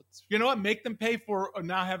 Yeah, let's, You know what? Make them pay for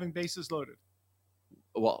not having bases loaded.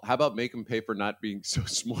 well, how about make them pay for not being so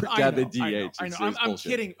smart? I Yeah, know, the I DH. know, I know. It's I'm bullshit.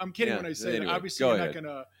 kidding. I'm kidding Yeah, when I say anyway, that. Obviously, go you're ahead. not going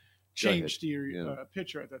to ahead. change to your Yeah.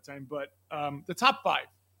 pitcher at that time. But the top five.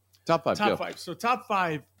 Top 5. Top go. 5. So top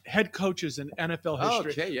 5 head coaches in NFL Oh,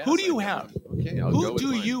 history. okay, yes, Who do you I have? got it. Okay, I'll go Who with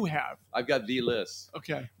do mine. you have? I've got the list.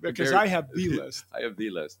 Okay, because Very- I have the list. I have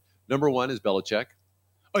the list. Number 1 is Belichick.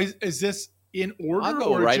 Oh, is this in order? I'll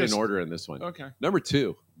go or right just- in order in this one. Okay. Number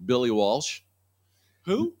 2, Billy Walsh.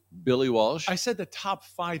 Who? Billy Walsh. I said the top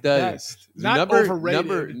 5 The- best, not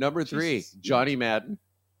overrated. Number 3, Jesus. Johnny Madden.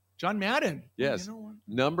 John Madden. Yes. You know what?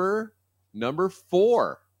 Number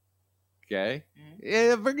 4. Okay.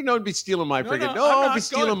 Yeah, freaking don't be stealing my I'm freaking. not. Be Go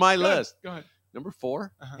stealing ahead, my go ahead, list. Go ahead. Number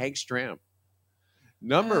 4, Uh-huh. Hank Stram.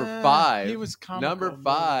 Number 5. He was comical. Number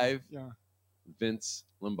 5, Yeah. Vince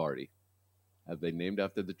Lombardi. Have they named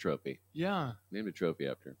after the trophy? Yeah. Named a trophy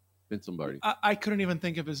after Vince Lombardi. I couldn't even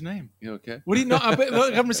think of his name. You okay? What do you know?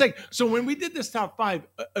 I'm saying. So when we did this top 5,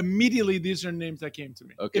 immediately these are names that came to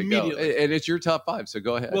me. Okay, immediately. go. And it's your top 5, so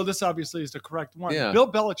go ahead. Well, this obviously is the correct one. Yeah. Bill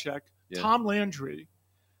Belichick, Yeah. Tom Landry,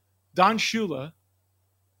 Don Shula.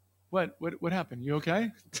 What happened? You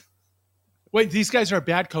okay? Wait, these guys are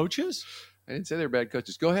bad coaches? I didn't say they're bad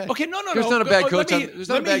coaches. Go ahead. Okay, no. There's not a bad Let coach me- on- there's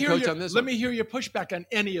not a let me bad hear coach your- on this Let one. me hear your pushback on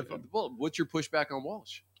any of them. Well, what's your pushback on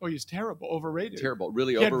Walsh? Oh, he's terrible, overrated. Terrible,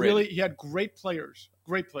 really He overrated. had great players.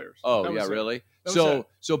 Great players. Oh That yeah, was it. really? That was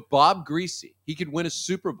So Bob Greasy, he could win a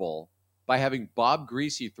Super Bowl by having Bob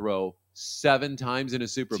Greasy throw 7 times in a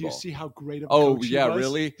Super Do Bowl. you see how great of a Oh, coach he yeah, was?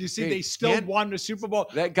 really? Do you see Hey, they still can't- won the Super Bowl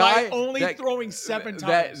That guy by only that- throwing 7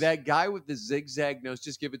 that, times? That guy with the zigzag nose,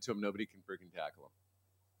 just give it to him. Nobody can freaking tackle him.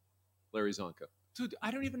 Larry Zonka. Dude,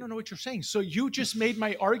 I don't even know what you're saying. So you just made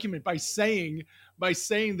my argument by saying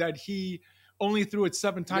that he only threw it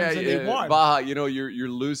 7 times and they won. Baja, you're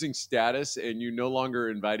losing status and you're no longer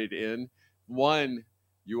invited in. One,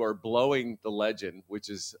 you are blowing the legend, which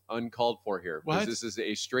is uncalled for here. Because What? this is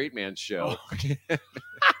a straight man show. Oh, okay.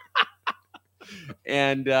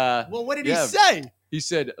 And Well, what did yeah. he say? he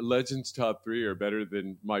said Legends top 3 are better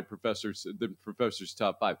than professor's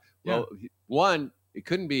top 5. Well, one, it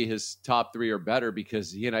couldn't be his top 3 or better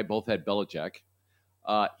because he and I both had Belichick.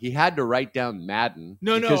 He had to write down Madden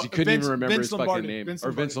because he couldn't even remember his fucking name.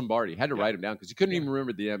 Vince Lombardi. Had to write him down because he couldn't even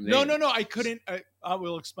remember the name. No, I couldn't. I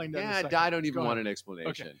will explain that in a second. I don't even Go want ahead. an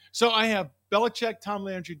explanation. Okay. So I have Belichick, Tom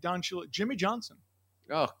Landry, Don Shula, Jimmy Johnson.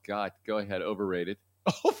 Oh, God. Go ahead. Overrated.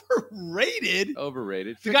 Overrated?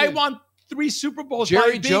 Overrated. The guy won 3 Super Bowls Jerry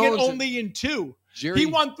by being Jones- only in 2. He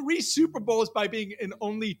won 3 Super Bowls by being in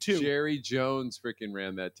only 2. Jerry Jones freaking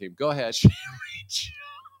ran that team. Go ahead.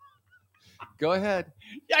 Go ahead.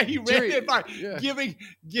 Yeah, he ran Jerry- it by yeah. giving.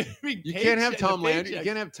 You can't have Tom Landry. You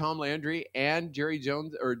can't have Tom Landry and Jerry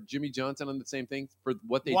Jones or Jimmy Johnson on the same thing for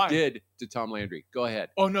what they Why? did to Tom Landry. Go ahead.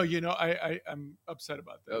 Oh no, I'm upset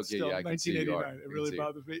about that. Okay, Still, yeah, I can see you are. 1989. I It can really see.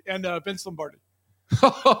 bothers me. And Vince Lombardi.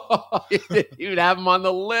 You'd have him on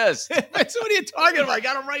the list. That's what are you talking about? I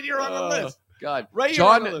got him right here on the list. God. Right here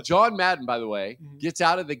on the list. John Madden, by the way, Mhm. gets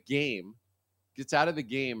out of the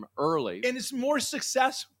game early. And it's more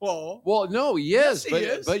successful. Well, no, he Yes, is. he but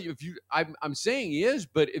is. but if you I'm saying he is,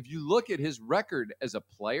 but if you look at his record as a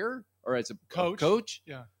player or as a coach,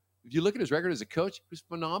 Yeah. if you look at his record as a coach, he was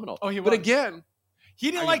phenomenal. Oh, he But was. again, He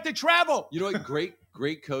didn't I- like to travel. you know what?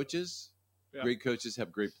 Great coaches, Yeah. great coaches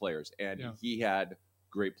have great players, and Yeah. he had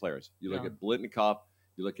great players. You look Yeah. at Blitnikoff,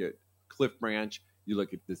 you look at Cliff Branch, you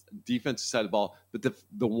look at this defensive side of the ball. But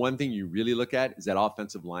the one thing you really look at is that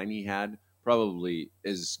offensive line he had, probably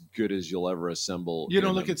as good as you'll ever assemble. You don't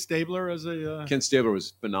in look them. at Stabler as a Ken Stabler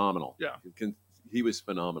was phenomenal. Yeah. He was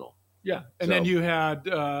phenomenal. yeah, and So- then you had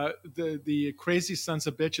the crazy sons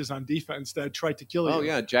of bitches on defense that tried to kill you. Oh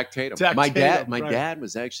yeah, Jack Tatum. Jack my Tatum, right. dad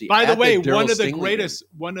was actually. By the at way, Darryl one of the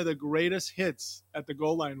Stingley greatest hits at the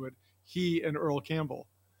goal line with he and Earl Campbell.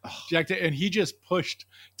 Oh. And he just pushed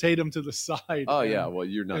Tatum to the side. Oh and yeah, well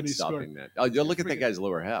you're not and he stopping that. Oh, you look at that guy's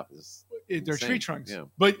lower half. It's they're insane. tree trunks. Yeah.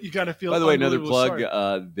 But you got to feel. By the way, another unbelievable plug.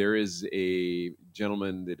 sorry. There is a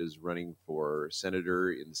gentleman that is running for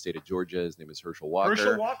senator in the state of Georgia. His name is Herschel Walker.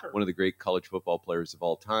 Herschel Walker. One of the great college football players of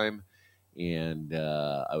all time. And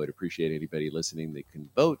I would appreciate anybody listening that can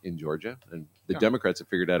vote in Georgia. And the Yeah. Democrats have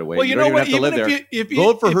figured out a way. Well, you don't know even what? have to live Even there. if you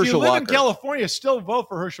Vote for if you Herschel live in Walker. California, still vote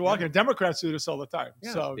for Herschel Walker. Yeah. Democrats do this all the time.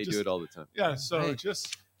 Yeah, so they just, do it all the time. Yeah. So Hey.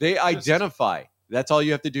 just They Just- identify. That's all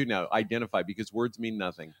you have to do now. Identify, because words mean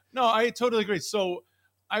nothing. no, I totally agree. So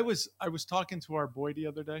I was talking to our boy the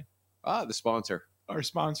other day, The sponsor. our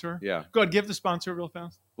sponsor. Yeah. Go ahead, give the sponsor real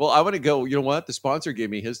fast. Well, I want to go. You know what? The sponsor gave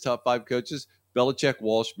me his top 5 coaches: Belichick,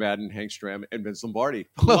 Walsh, Madden, Hank Stram, and Vince Lombardi.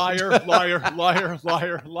 Liar, liar, liar,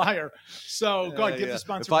 liar, liar. So go ahead, give Yeah. the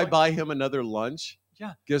sponsor. If I one. buy him another lunch,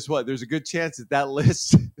 Yeah. guess what? There's a good chance that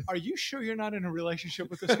list Are you sure you're not in a relationship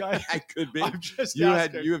with this guy? I could be. I'm just You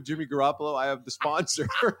asking. have Jimmy Garoppolo. I have the sponsor.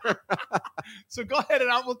 So go ahead and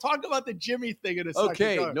we'll talk about the Jimmy thing in a second.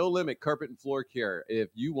 Okay, Go ahead. No Limit Carpet and Floor Care. If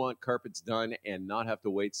you want carpets done and not have to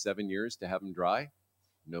wait 7 years to have them dry,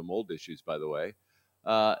 no mold issues, by the way,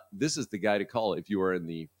 this is the guy to call if you are in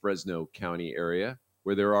the Fresno County area,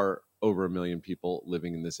 where there are over 1 million people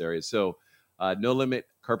living in this area. So No Limit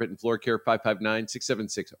Carpet and Floor Care,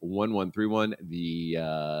 559-676-1131.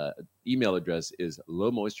 The email address is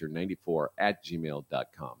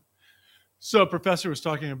lowmoisture94@gmail.com. So Professor was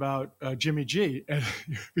talking about Jimmy G, and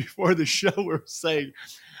before the show we were saying,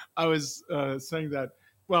 I was saying that,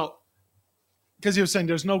 well, because he was saying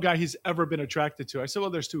there's no guy he's ever been attracted to. I said, well,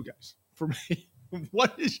 there's two guys for me.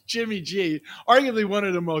 One is Jimmy G, arguably one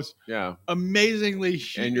of the most amazingly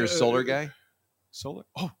And your solar guy? Solar?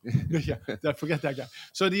 Oh, yeah. Forget that guy.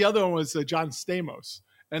 So the other one was John Stamos.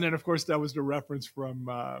 And then, of course, that was the reference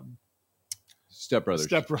from Step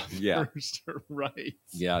Brothers. Yeah. Right.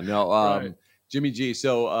 Yeah, no. Right. Jimmy G.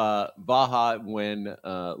 So Vaha, when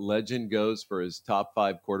Legend goes for his top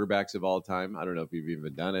 5 quarterbacks of all time, I don't know if you've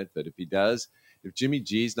even done it, but if he does, if Jimmy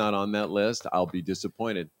G's not on that list, I'll be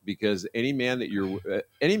disappointed, because any man that a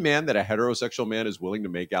heterosexual man is willing to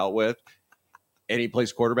make out with, and he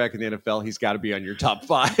plays quarterback in the NFL, he's got to be on your top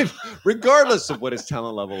 5, regardless of what his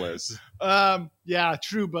talent level is. Yeah,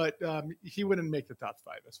 true, but he wouldn't make the top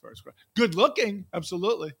 5 as far as good looking.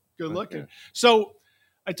 Absolutely, good looking. Okay. So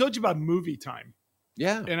I told you about movie time.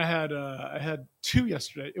 Yeah, and I had 2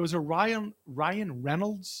 yesterday. It was a Ryan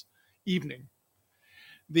Reynolds evening.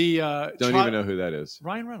 Don't even know who that is.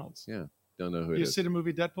 Ryan Reynolds. Yeah, don't know who it You is. see the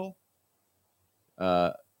movie Deadpool?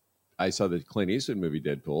 I saw the Clint Eastwood movie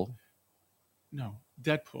Deadpool. No,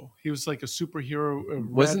 Deadpool. He was like a superhero.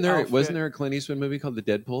 Wasn't there a Clint Eastwood movie called The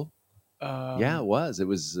Deadpool? Yeah, it was. It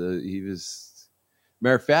was. He was.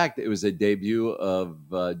 Matter of fact, it was a debut of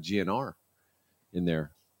GNR in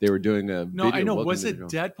there. They were doing a. No, video. I know. Welcome Was to it the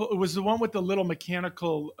Deadpool? It was the one with the little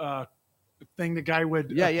mechanical thing the guy would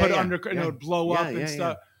put under, and it would blow up and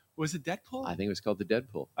stuff. Yeah. Was it Deadpool? I think it was called The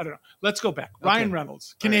Deadpool. I don't know. Let's go back. Ryan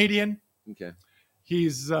Reynolds, Canadian. Okay.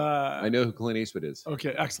 He's. I know who Clint Eastwood is.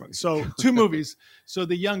 Okay, excellent. So 2 movies. So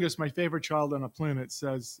the youngest, my favorite child on the planet,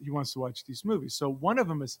 says he wants to watch these movies. So one of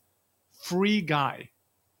them is Free Guy.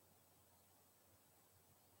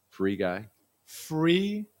 Free Guy.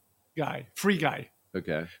 Free Guy.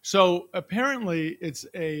 Okay. So apparently it's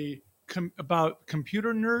about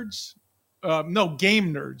computer nerds.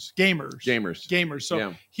 Game nerds. Gamers.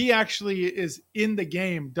 So he actually is in the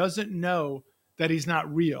game, doesn't know that he's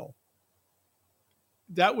not real.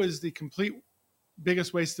 That was the complete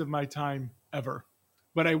biggest waste of my time ever.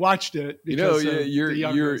 But I watched it because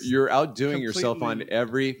you're outdoing yourself on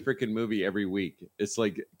every freaking movie every week. It's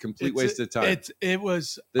like complete waste of time. It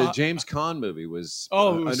was the James Caan movie was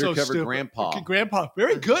Undercover so Grandpa. Grandpa,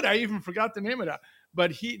 very good. I even forgot the name of that.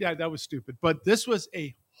 But that was stupid. But this was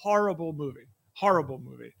a horrible movie.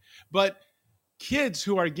 But kids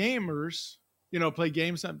who are gamers, play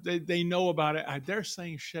games, they know about it. They're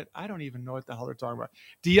saying shit. I don't even know what the hell they're talking about.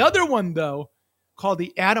 The other one, though, called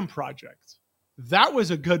The Adam Project. That was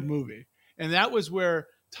a good movie. And that was where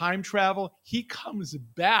time travel, he comes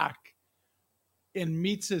back and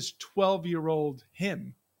meets his 12-year-old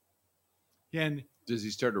him. And does he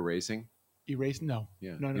start erasing? No.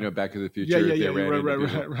 Yeah. No. Back to the Future.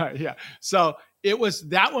 Right. Yeah. So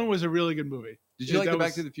that one was a really good movie. Did you like the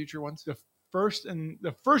Back to the Future ones? The first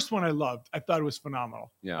one I loved. I thought it was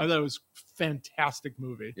phenomenal. Yeah. I thought it was a fantastic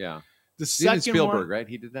movie. Yeah. The second Spielberg, one, right?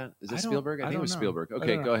 He did that. Is it Spielberg? I think it was know. Spielberg.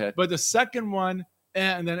 Okay, go ahead. But the second one,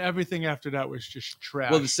 and then everything after that was just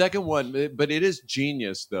trash. Well, the second one, but it is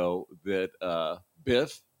genius though that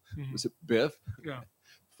Biff, was it Biff? Yeah.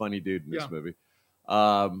 Funny dude in this movie.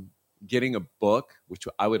 Getting a book, which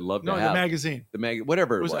I would love to have. No, the magazine.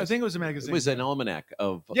 Whatever it was. I think it was a magazine. It was an almanac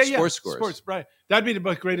of sports scores. Sports, right. That'd be the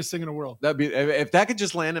greatest thing in the world. That'd be if that could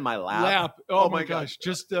just land in my lap. Oh my gosh.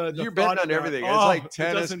 Just you're betting on everything. It's like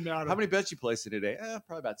tennis. It doesn't matter. How many bets you placed in today?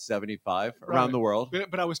 Probably about 75 around the world.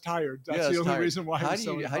 But I was tired. That's the only reason why. How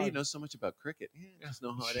do you know so much about cricket? Just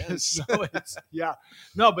know how it ends.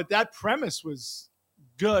 No, but that premise was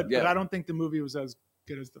good, but I don't think the movie was as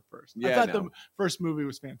good as the first. I thought the first movie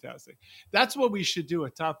was fantastic. That's what we should do, a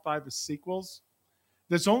top 5 of sequels.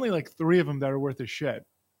 There's only like 3 of them that are worth a shit.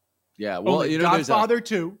 Yeah, well, Godfather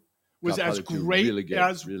 2 was as great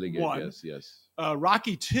as really good. 1. Yes.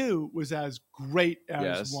 Rocky 2 was as great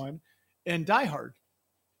as 1. And Die Hard.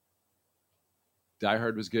 Die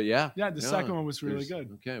Hard was good, yeah. Yeah, the second one was really good.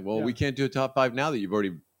 Okay, well, we can't do a top 5 now that you've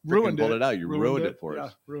already ruined it out. You ruined it for us.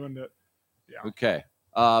 Yeah, ruined it. Yeah. Okay.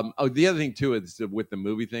 The other thing too is with the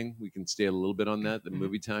movie thing, we can stay a little bit on that. The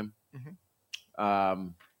movie time.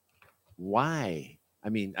 Why? I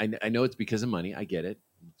mean, I know it's because of money. I get it.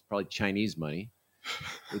 It's probably Chinese money.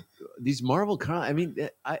 These Marvel, I mean,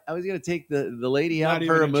 I was gonna take the lady out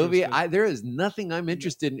for a movie. There is nothing I'm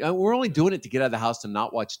interested in. We're only doing it to get out of the house to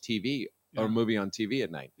not watch TV or a movie on TV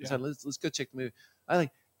at night. So let's go check the movie. I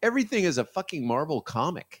like everything is a fucking Marvel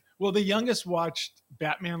comic. Well, the youngest watched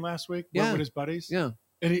Batman last week Yeah. with his buddies. Yeah.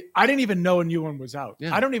 And I didn't even know a new one was out.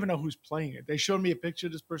 Yeah. I don't even know who's playing it. They showed me a picture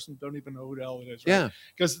of this person. Don't even know who the hell it is. Right? Yeah.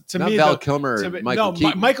 Because to Not me, Val Kilmer, Michael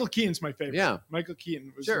Keaton. Michael Keaton's my favorite. Yeah. Michael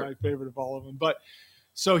Keaton was Sure. my favorite of all of them. But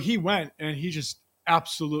so he went and he just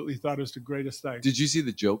absolutely thought it was the greatest thing. Did you see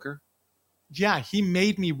the Joker? Yeah, he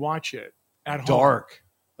made me watch it at home. Dark.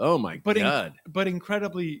 Oh my But God. but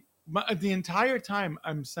incredibly, the entire time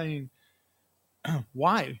I'm saying,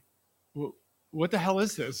 why? What the hell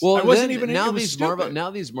is this? Well, I wasn't then, even now it was these stupid.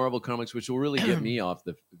 Marvel comics, which will really get me off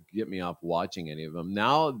watching any of them.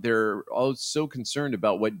 Now they're all so concerned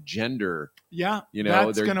about what gender. Yeah, You know,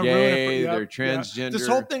 that's they're gonna gay, ruin it they're yeah. transgender. This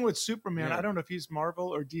whole thing with Superman, Yeah. I don't know if he's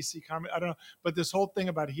Marvel or DC comic. I don't know, but this whole thing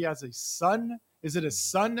about he has a son. Is it a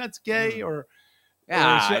son that's gay or?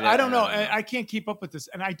 I don't know. I can't keep up with this,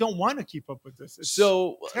 and I don't want to keep up with this. It's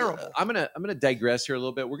So terrible. I'm gonna digress here a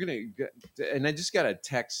little bit. And I just got a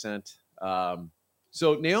text sent.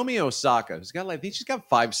 So Naomi Osaka, I think she's got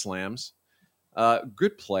 5 slams.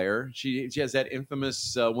 Good player. She has that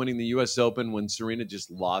infamous winning the U.S. Open when Serena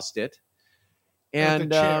just lost it.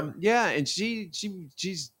 And and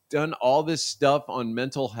she's done all this stuff on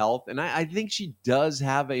mental health, and I think she does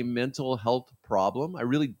have a mental health problem. I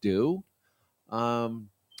really do. I'm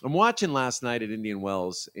watching last night at Indian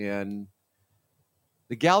Wells, and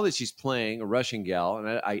the gal that she's playing, a Russian gal, and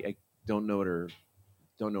I don't know what her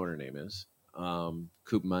name is,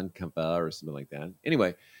 Kupmankova or something like that.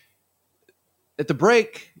 Anyway, at the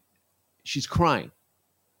break, she's crying.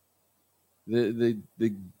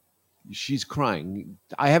 She's crying.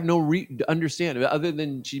 I have no understand other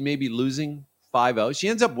than she may be losing 5-0. She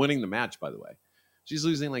ends up winning the match, by the way. She's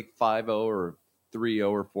losing like 5-0 or 3-0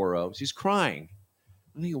 or 4-0. She's crying.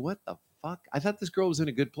 I'm thinking, what the fuck? I thought this girl was in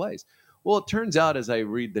a good place. Well, it turns out, as I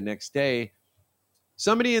read the next day,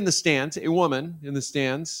 somebody in the stands, a woman in the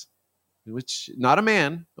stands, which not a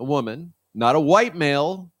man, a woman, not a white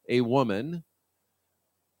male, a woman,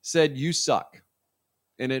 said, "You suck."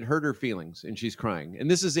 And it hurt her feelings, and she's crying.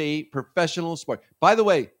 And this is a professional sport. By the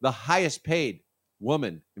way, the highest paid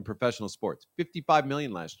woman in professional sports, $55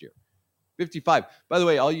 million last year. 55. By the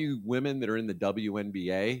way, all you women that are in the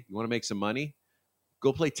WNBA, you want to make some money?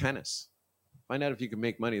 Go play tennis. Find out if you can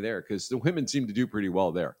make money there, because the women seem to do pretty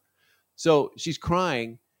well there. So she's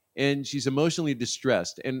crying, and she's emotionally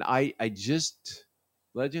distressed. And I just,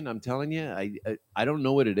 Legend, I'm telling you, I don't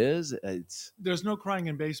know what it is. There's no crying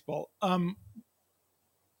in baseball.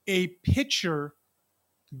 A pitcher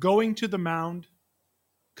going to the mound,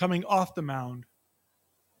 coming off the mound,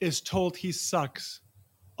 is told he sucks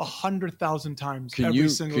 100,000 times every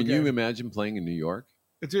single game. Can you imagine playing in New York?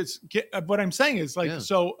 What I'm saying is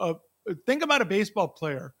think about a baseball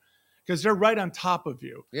player, because they're right on top of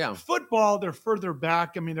you. Yeah. Football, they're further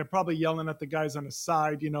back. I mean, they're probably yelling at the guys on the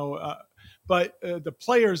side, but the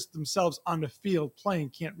players themselves on the field playing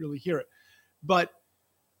can't really hear it. But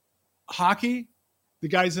hockey, the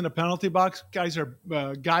guys in the penalty box,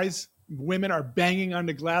 women are banging on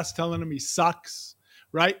the glass telling him he sucks,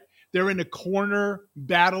 right? They're in the corner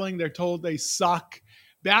battling. They're told they suck.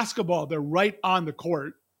 Basketball, they're right on the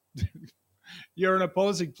court. You're an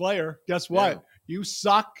opposing player. Guess what? Yeah. You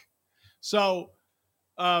suck. So,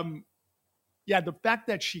 the fact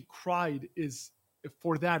that she cried is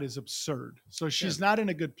absurd. So she's not in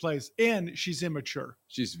a good place, and she's immature.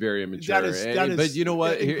 She's very immature. That is but you know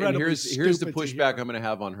what? Here's the stupid to pushback hear. I'm going to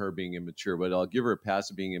have on her being immature, but I'll give her a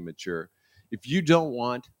pass of being immature. If you don't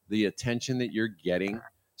want the attention that you're getting,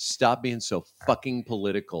 stop being so fucking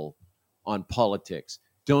political on politics.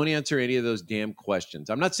 Don't answer any of those damn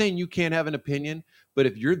questions. I'm not saying you can't have an opinion, but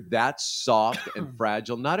if you're that soft and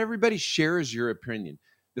fragile, not everybody shares your opinion.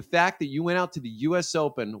 The fact that you went out to the U.S.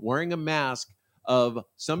 Open wearing a mask of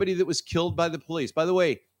somebody that was killed by the police. By the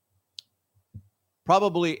way,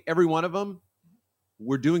 probably every one of them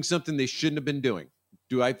were doing something they shouldn't have been doing.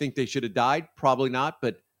 Do I think they should have died? Probably not,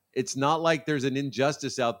 but it's not like there's an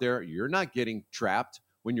injustice out there. You're not getting trapped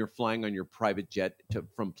when you're flying on your private jet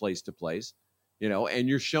from place to place, and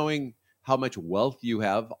you're showing how much wealth you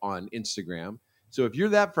have on Instagram. So if you're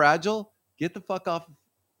that fragile, get the fuck off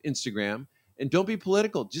Instagram and don't be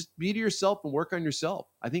political. Just be to yourself and work on yourself.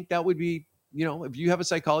 I think that would be, if you have a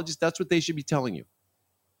psychologist, that's what they should be telling you.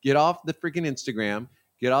 Get off the freaking Instagram.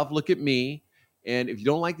 Get off, look at me. And if you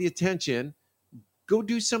don't like the attention, go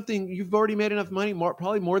do something. You've already made enough money,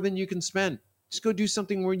 probably more than you can spend. Just go do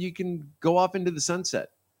something where you can go off into the sunset.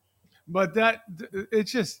 But I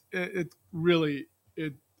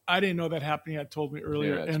didn't know that happening. You told me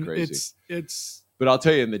earlier. Yeah, that's and crazy. it's But I'll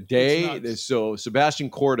tell you, in the day, nuts. so Sebastian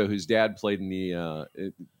Corda, whose dad played in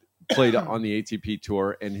the played on the ATP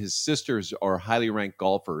tour, and his sisters are highly ranked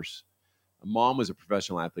golfers. Mom was a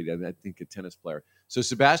professional athlete, and I think a tennis player. So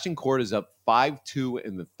Sebastian Korda is up 5-2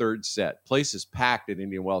 in the third set. Place is packed at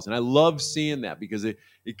Indian Wells, and I love seeing that because it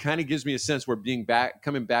kind of gives me a sense we're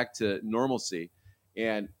coming back to normalcy,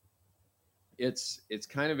 and it's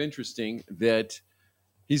kind of interesting that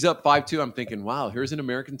he's up 5-2. I'm thinking, wow, here's an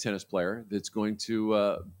American tennis player that's going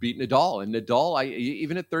to beat Nadal, and Nadal,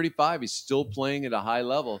 even at 35, he's still playing at a high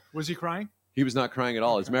level. Was he crying? He was not crying at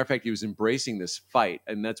all. As a matter of fact, he was embracing this fight,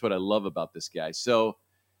 and that's what I love about this guy. So,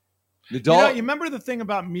 Nadal. You remember the thing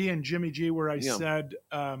about me and Jimmy G where I said,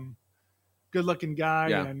 good-looking guy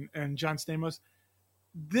and John Stamos?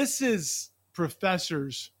 This is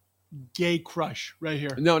Professor's gay crush right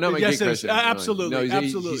here. No, not my gay crush. Absolutely. No,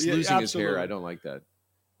 absolutely. He's losing his hair. I don't like that.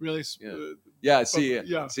 Really? Yeah. See,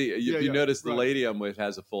 you notice the right. lady I'm with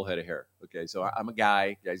has a full head of hair. Okay, so I'm a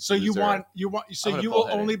guy. So you will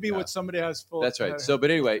only be with somebody who has full. That's right. So, but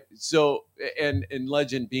anyway, and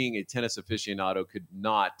Legend being a tennis aficionado could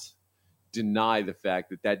not deny the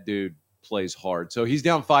fact that dude plays hard. So he's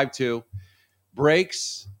down 5-2,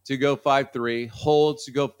 breaks to go 5-3, holds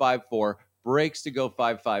to go 5-4, breaks to go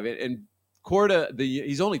 5-5, and Korda,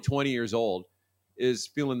 he's only 20 years old, is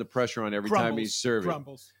feeling the pressure on every time he's serving.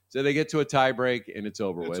 Crumbles. So they get to a tie break and it's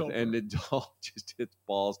over with. And Nadal just hits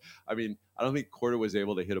balls. I mean, I don't think Korda was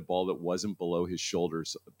able to hit a ball that wasn't below his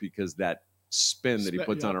shoulders because that spin that he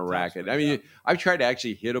puts on a racket. I mean, I've tried to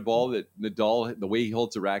actually hit a ball that Nadal, the way he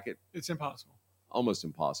holds a racket, it's impossible. Almost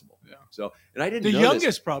impossible. Yeah. So, and I didn't. The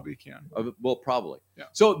youngest probably can. Well, probably. Yeah.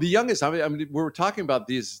 So the youngest. I mean, we were talking about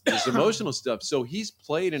this emotional stuff. So he's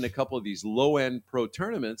played in a couple of these low end pro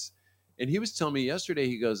tournaments, and he was telling me yesterday.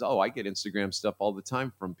 He goes, "Oh, I get Instagram stuff all the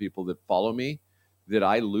time from people that follow me, that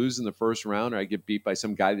I lose in the first round, or I get beat by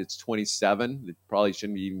some guy that's 27 that probably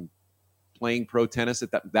shouldn't be even playing pro tennis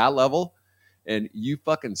at that level, and you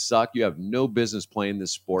fucking suck. You have no business playing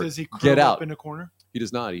this sport. Does he get out up in a corner? He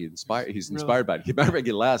does not. He's inspired by it. He better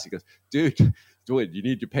get last. He goes, dude, you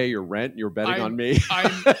need to pay your rent. You're betting on me.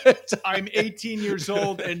 I'm 18 years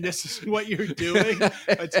old, and this is what you're doing,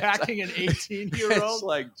 attacking an 18-year-old. It's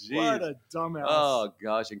like, geez. What a dumbass. Oh,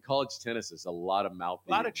 gosh. And college tennis is a lot of mouth.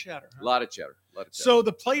 A lot of chatter. Huh? A lot of chatter. So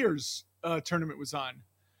the Players tournament was on.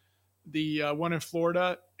 The one in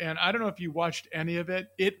Florida, and I don't know if you watched any of it.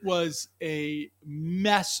 It was a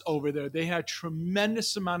mess over there. They had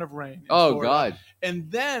tremendous amount of rain. Oh, Florida. God. And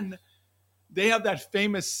then they have that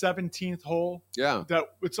famous 17th hole. Yeah. That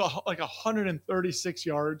it's like 136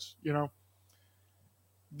 yards, you know.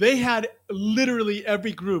 They had literally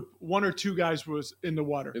every group, one or two guys was in the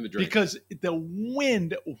water. In the drink. Because the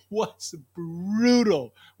wind was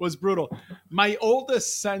brutal. My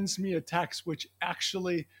oldest sends me a text, which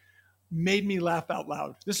actually made me laugh out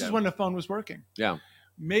loud. This is when the phone was working. Yeah.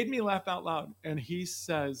 Made me laugh out loud. And he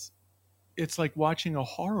says, it's like watching a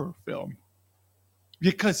horror film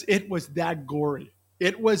because it was that gory.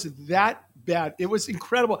 It was that bad. It was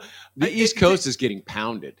incredible. The East Coast is getting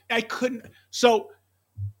pounded. I couldn't. So,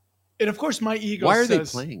 and of course my ego Why are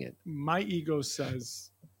says, they playing it? My ego says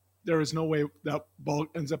there is no way that ball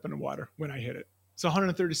ends up in the water when I hit it. It's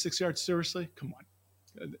 136 yards. Seriously? Come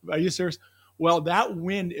on. Are you serious? Well, that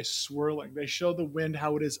wind is swirling. They show the wind,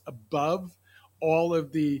 how it is above all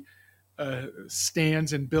of the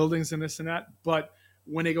stands and buildings and this and that. But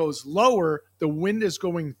when it goes lower, the wind is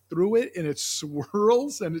going through it and it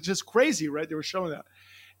swirls and it's just crazy, right? They were showing that.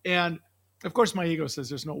 And of course, my ego says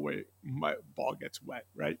there's no way my ball gets wet,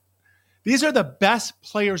 right? These are the best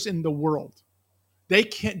players in the world. They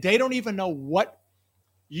don't even know what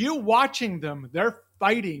you watching them. They're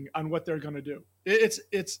fighting on what they're going to do.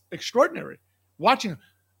 It's extraordinary. Watching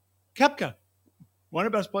Koepka, one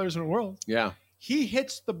of the best players in the world. Yeah. He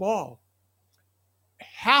hits the ball.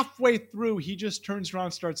 Halfway through, he just turns around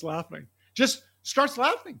and starts laughing. Just starts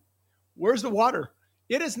laughing. Where's the water?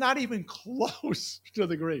 It is not even close to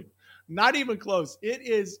the green. Not even close. It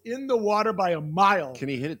is in the water by a mile. Can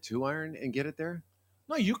he hit a 2-iron and get it there?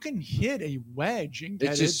 No, you can hit a wedge and get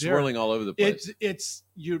it. It's just swirling all over the place. It's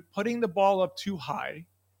you're putting the ball up too high.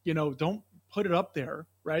 You know, don't put it up there,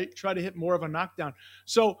 right? Try to hit more of a knockdown.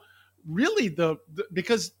 So really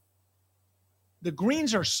because the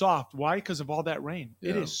greens are soft. Why? Because of all that rain. Yeah.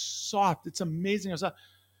 It is soft. It's amazing.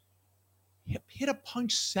 Hit a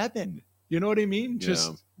punch 7. You know what I mean?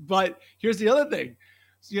 But here's the other thing.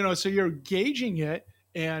 You know, so you're gauging it,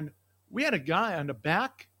 and we had a guy on the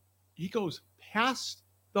back. He goes past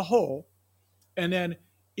the hole, and then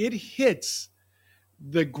it hits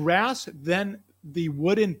the grass, then the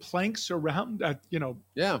wooden planks around that, you know.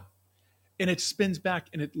 Yeah. And it spins back,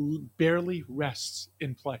 and it barely rests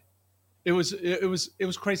in play. It was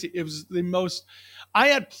crazy. It was the most. I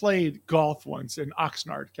had played golf once in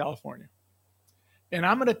Oxnard, California, and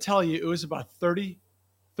I'm going to tell you, it was about 30,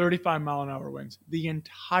 35 mile an hour winds the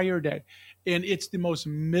entire day, and it's the most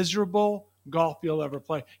miserable golf you'll ever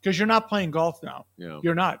play because you're not playing golf now. Yeah.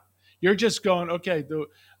 You're not. You're just going, okay. You're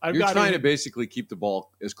trying to basically keep the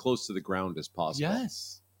ball as close to the ground as possible.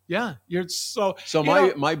 Yes. Yeah. You're so. So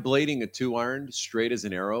my blading a 2-iron straight as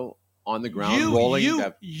an arrow on the ground, rolling.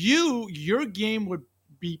 Your game would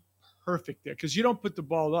be perfect there because you don't put the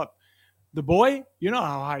ball up. The boy, you know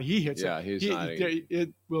how high he hits it. Yeah, it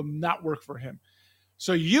will not work for him.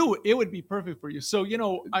 So it would be perfect for you. So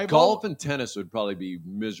golf and tennis would probably be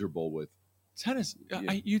miserable with tennis.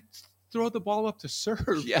 You throw the ball up to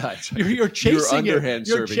serve. Yeah, you're chasing it.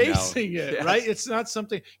 You're chasing it, yes. right? It's not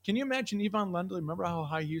something. Can you imagine Yvonne Lendley? Remember how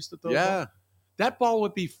high he used to throw? Yeah. That ball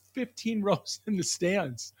would be 15 rows in the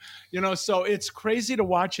stands, so it's crazy to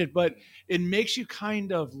watch it, but it makes you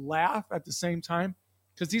kind of laugh at the same time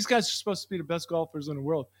because these guys are supposed to be the best golfers in the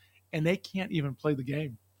world and they can't even play the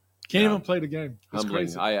game. Can't even play the game. It's humbling.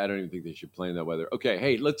 Crazy. I don't even think they should play in that weather. Okay.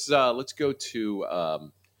 Hey, let's go to, do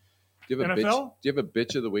you have a NFL? bitch? Do you have a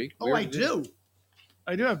bitch of the week? Oh, I do.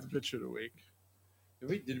 I do have the bitch of the week.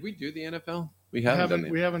 Did we do the NFL? We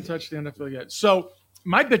haven't touched the NFL yet. So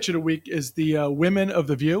my bitch of the week is the women of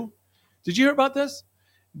The View. Did you hear about this?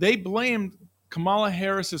 They blamed Kamala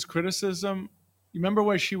Harris's criticism. You remember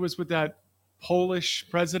where she was with that Polish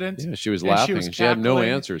president? Yeah, she was laughing. She had no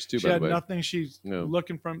answers, too, by the way. She had nothing. She's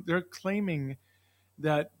looking from. They're claiming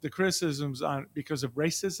that the criticisms because of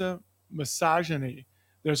racism, misogyny,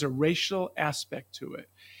 there's a racial aspect to it.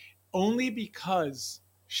 Only because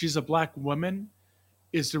she's a black woman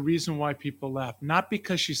is the reason why people laugh. Not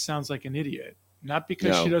because she sounds like an idiot. Not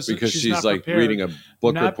because she doesn't. Because she's not like prepared. reading a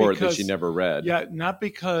book Not report because, that she never read. Yeah, not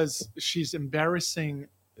because she's embarrassing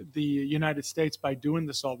the United States by doing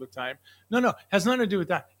this all the time. No, has nothing to do with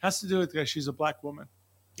that. Has to do with because she's a black woman.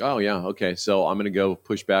 Oh, yeah. Okay. So I'm going to go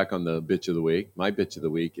push back on the bitch of the week. My bitch of the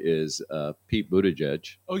week is Pete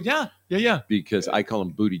Buttigieg. Oh, yeah. Because I call him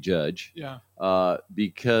Booty Judge. Yeah.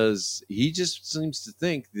 Because he just seems to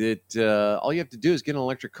think that all you have to do is get an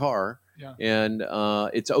electric car. Yeah. And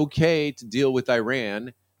it's okay to deal with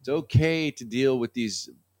Iran. It's okay to deal with these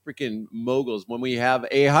freaking moguls when we have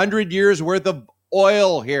 100 years worth of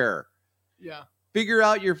oil here. Yeah. Figure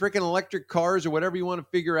out your freaking electric cars or whatever you want to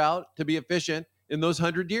figure out to be efficient in those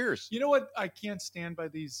 100 years. You know what I can't stand by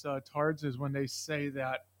these tards is when they say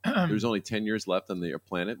that there's only 10 years left on the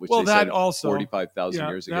planet, which well, they that said also 45,000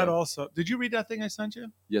 years ago. That also. Did you read that thing I sent you?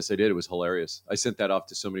 Yes, I did. It was hilarious. I sent that off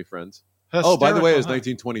to so many friends. Hysterical, by the way, it was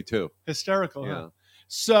 1922. Hysterical. Yeah. Huh?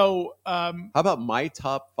 So, how about my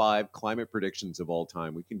top 5 climate predictions of all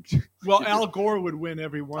time? We can. Well, Al Gore would win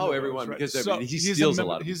every one. Oh, everyone, right? Because I mean, he steals a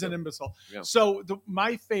lot. He's an imbecile. Yeah. So,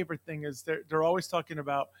 my favorite thing is they're always talking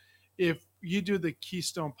about if you do the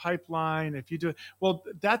Keystone Pipeline, if you do well,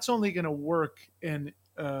 that's only going to work in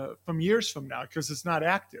from years from now because it's not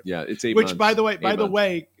active. Yeah, it's 8 Which, months. by the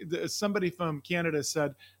way, somebody from Canada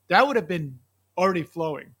said that would have been already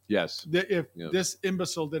flowing. Yes. If this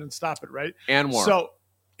imbecile didn't stop it, right? Anwar. So,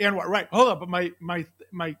 Anwar, right. Hold on. But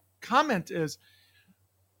my comment is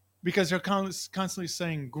because they're constantly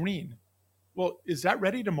saying green. Well, is that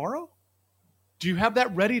ready tomorrow? Do you have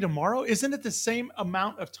that ready tomorrow? Isn't it the same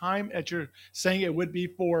amount of time as you're saying it would be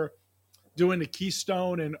for doing the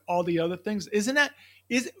Keystone and all the other things?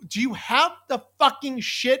 Do you have the fucking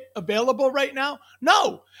shit available right now?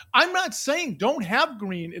 No, I'm not saying don't have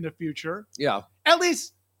green in the future. Yeah. At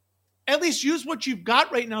least use what you've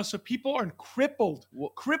got right now so people aren't crippled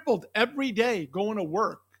every day going to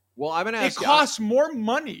work. Well, I'm going to ask you. It costs more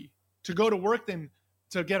money to go to work than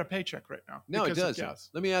to get a paycheck right now. No, it does.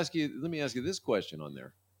 Let me ask you this question on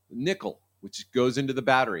there. Nickel, which goes into the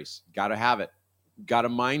batteries. Got to have it. Got to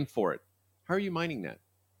mine for it. How are you mining that?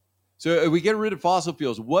 So if we get rid of fossil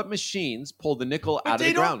fuels, what machines pull the nickel out of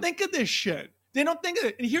the ground? They don't think of this shit. They don't think of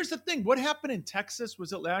it. And here's the thing. What happened in Texas?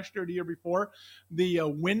 Was it last year or the year before? The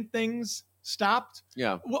wind things stopped?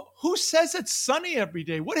 Yeah. Well, who says it's sunny every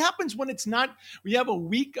day? What happens when it's not? We have a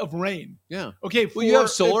week of rain. Yeah. Okay. Well, you have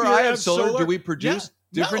solar. I have solar. Do we produce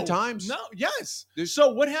different times? No. Yes.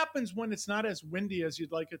 So what happens when it's not as windy as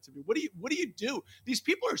you'd like it to be? What do you do? These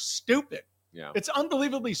people are stupid. Yeah. It's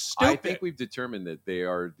unbelievably stupid. I think we've determined that they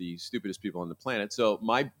are the stupidest people on the planet. So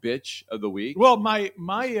my bitch of the week. Well, my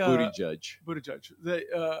Buttigieg.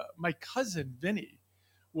 My cousin Vinny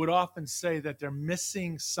would often say that they're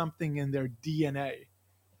missing something in their DNA.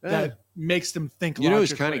 that makes them think You know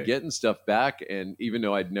who's logically. kind of getting stuff back, and even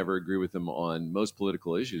though I'd never agree with him on most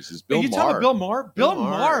political issues, is Are Bill you Maher. talking about Bill Maher? Bill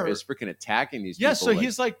Maher is freaking attacking these Yeah, people. so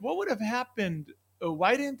he's like, what would have happened?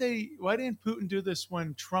 Why didn't Putin do this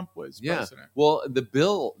when Trump was president? Well, the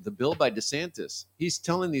bill by DeSantis, he's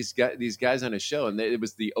telling these guys on his show, and it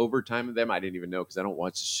was the overtime of them. I didn't even know because I don't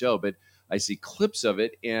watch the show, but I see clips of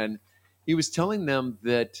it, and he was telling them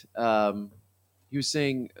that he was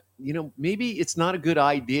saying, maybe it's not a good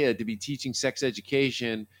idea to be teaching sex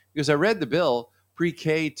education because I read the bill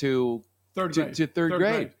pre-K to third grade. to third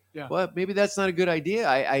grade. Yeah. Well, maybe that's not a good idea.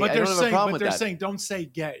 I don't have a problem with that. But they're saying don't say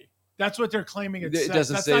gay. That's what they're claiming. It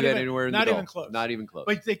doesn't say that anywhere in the bill. Not even close. Not even close.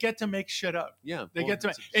 But they get to make shit up. Yeah. They get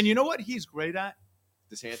to. And you know what he's great at?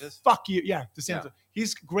 DeSantis? Fuck you. Yeah, DeSantis. Yeah.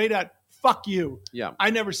 He's great at fuck you. Yeah. I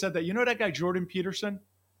never said that. You know that guy, Jordan Peterson?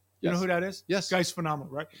 You know who that is? Yes. Guy's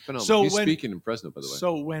phenomenal, right? Phenomenal. So he's speaking in Fresno, by the way.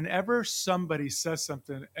 So whenever somebody says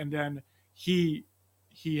something and then he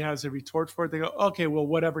has a retort for it, they go, okay, well,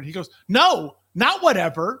 whatever. And he goes, no, not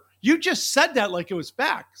whatever. You just said that like it was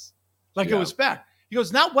facts. It was fact. He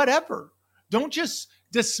goes, not whatever. Don't just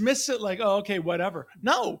dismiss it like, oh, okay, whatever.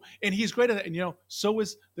 No. And he's great at that. And, so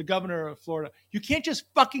is the governor of Florida. You can't just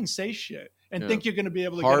fucking say shit and think you're going to be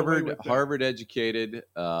able to get away with it. Harvard educated,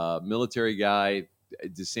 military guy.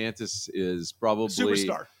 DeSantis is probably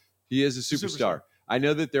superstar. He is a superstar. I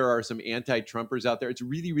know that there are some anti-Trumpers out there. It's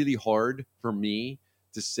really, really hard for me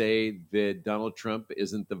to say that Donald Trump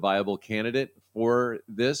isn't the viable candidate for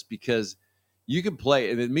this because you can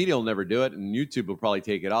play, and the media will never do it, and YouTube will probably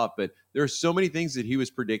take it off. But there are so many things that he was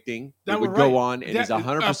predicting that would go on, and he's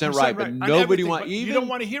 100% right. But nobody wants. You don't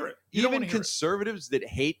want to hear it. Even conservatives that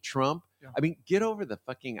hate Trump. Yeah. I mean, get over the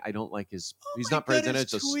fucking. I don't like his. He's not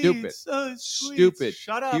presidential. Stupid. Stupid.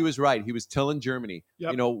 Shut up. He was right. He was telling Germany.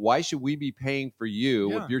 Yep. Why should we be paying for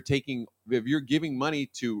you if you're giving money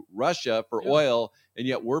to Russia for oil, and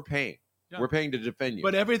yet we're paying. Yeah. We're paying to defend you.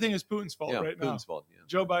 But everything is Putin's fault right now. Putin's fault. Yeah.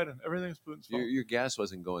 Joe Biden. Everything is Putin's fault. Your gas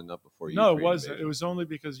wasn't going up before you. No, it wasn't. It was only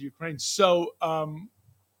because of Ukraine. So,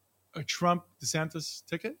 a Trump DeSantis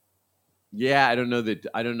ticket. Yeah, I don't know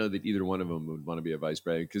that either one of them would want to be a vice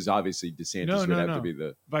president because obviously DeSantis would have to be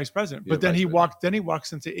the vice president. But then he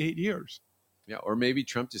walks into 8 years. Yeah, or maybe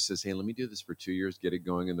Trump just says, "Hey, let me do this for 2 years, get it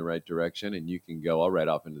going in the right direction, and you can go. I'll right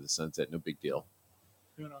off into the sunset. No big deal."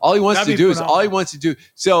 All he wants to do is all he wants to do.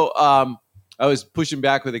 So I was pushing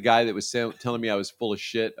back with a guy that was telling me I was full of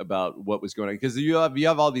shit about what was going on because you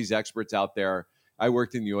have all these experts out there. I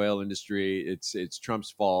worked in the oil industry. It's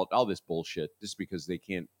Trump's fault. All this bullshit just because they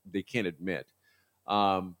can't admit.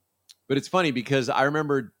 But it's funny because I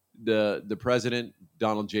remember the president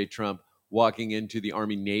Donald J. Trump walking into the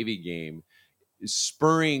Army Navy game,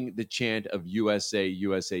 spurring the chant of USA,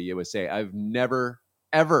 USA, USA. I've never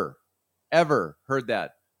ever heard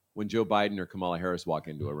that when Joe Biden or Kamala Harris walk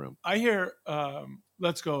into a room. I hear,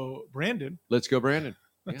 let's go, Brandon. Let's go, Brandon.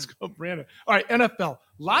 Let's go, Brandon. All right, NFL. A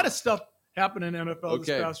lot of stuff happened in NFL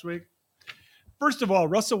this past week. First of all,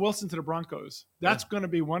 Russell Wilson to the Broncos. That's going to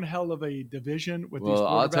be one hell of a division with these quarterbacks. Well,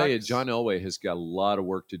 I'll tell you, John Elway has got a lot of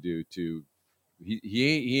work to do.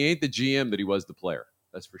 He ain't the GM that he was the player.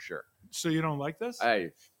 That's for sure. So you don't like this?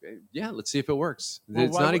 Let's see if it works. Well,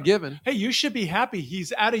 it's not a given. Hey, you should be happy.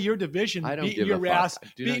 He's out of your division, beating your ass,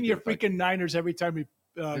 beating your freaking Niners every time he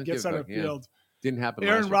gets on the field. Didn't happen.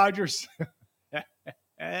 Aaron Rodgers.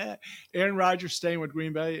 Aaron Rodgers staying with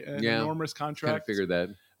Green Bay, an enormous contract. Kind of figured that.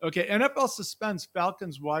 Okay, NFL suspends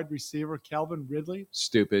Falcons wide receiver Calvin Ridley.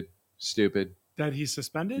 Stupid. That he's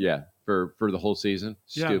suspended? Yeah, for the whole season.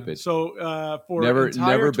 Stupid. Yeah. So for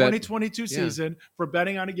entire 2022 season for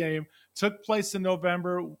betting on a game took place in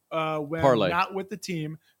November when Parlay. Not with the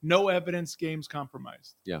team, no evidence, games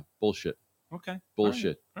compromised. Yeah, bullshit. Okay.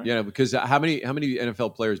 Bullshit. All right. Yeah, because how many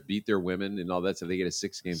NFL players beat their women and all that stuff? They get a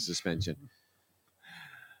 6-game suspension.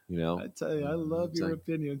 I tell you, I love your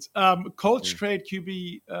opinions. Colts trade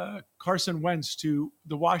QB Carson Wentz to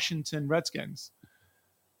the Washington Redskins.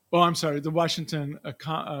 Oh, I'm sorry, the Washington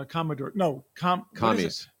Commodore. No,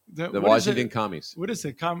 Commies. The Washington Commies. What is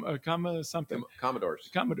it? Something. Commodores.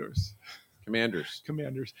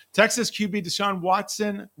 Commanders. Texas QB Deshaun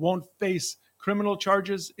Watson won't face criminal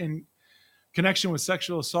charges in connection with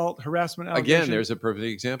sexual assault, harassment allegations. Again, there's a perfect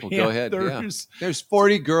example. Go ahead. Yeah. There's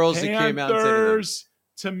 40 girls that came out and said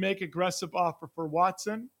to make aggressive offer for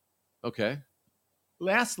Watson. Okay.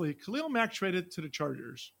 Lastly, Khalil Mack traded to the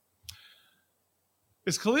Chargers.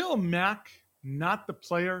 Is Khalil Mack not the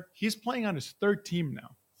player? He's playing on his third team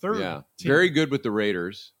now. Team. Very good with the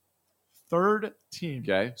Raiders. Third team.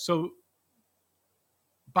 Okay. So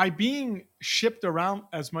by being shipped around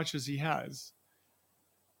as much as he has,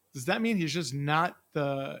 Does that mean he's just not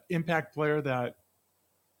the impact player that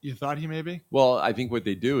you thought he may be? Well, I think what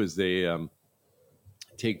they do is they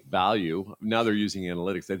take value. Now they're using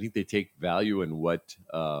analytics. I think they take value in what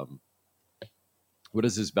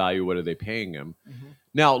is his value? What are they paying him? Mm-hmm.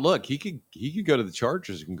 Now, look, he could go to the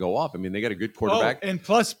Chargers and go off. I mean, they got a good quarterback. Oh, and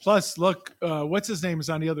plus, look, what's his name is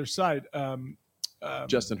on the other side.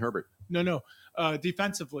 Justin Herbert. No.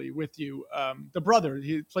 Defensively with you, the brother,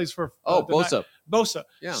 he plays for Bosa. Bosa.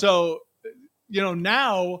 Yeah. So,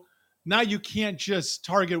 now you can't just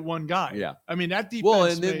target one guy. Yeah. I mean, that defense. Well,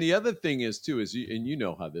 and then the other thing is too is you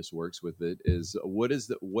know how this works with it is what is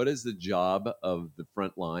the job of the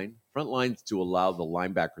front line? Front line's to allow the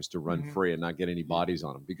linebackers to run free and not get any bodies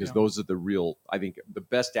on them because those are the real. I think the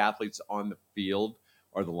best athletes on the field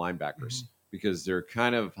are the linebackers because they're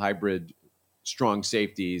kind of hybrid, strong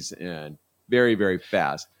safeties and very very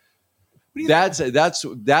fast. That's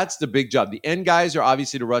the big job. The end guys are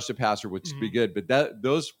obviously to rush the passer, which is be good. But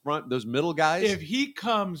those middle guys, if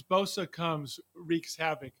Bosa comes, wreaks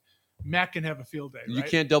havoc. Matt can have a field day. Right? You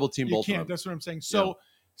can't double team both of them. That's what I'm saying. So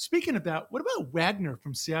speaking of that, what about Wagner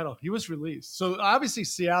from Seattle? He was released. So obviously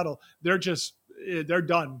Seattle, they're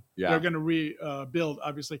done. Yeah. They're going to rebuild.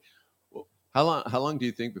 Obviously. How long do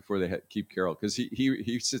you think before they keep Carroll? Because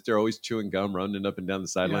he sits there always chewing gum, running up and down the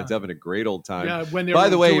sidelines, having a great old time. Yeah. By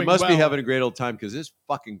the way, he must be having a great old time because it's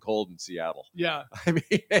fucking cold in Seattle. Yeah. I mean,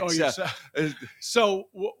 so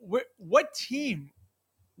what team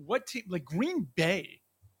like Green Bay,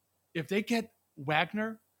 if they get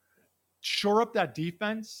Wagner, shore up that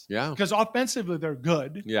defense. Yeah. Because offensively they're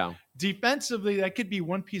good. Yeah. Defensively, that could be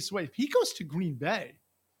one piece away. If he goes to Green Bay.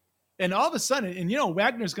 And all of a sudden, and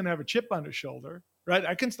Wagner's going to have a chip on his shoulder, right?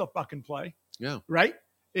 I can still fucking play, yeah, right?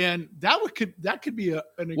 And that could be an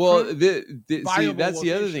see, that's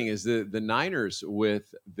the other thing is the Niners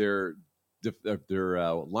with their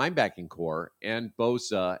linebacking core and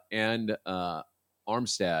Bosa and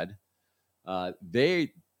Armstead,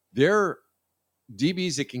 they're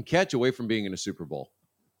DBs that can catch away from being in a Super Bowl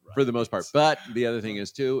for the most part. But the other thing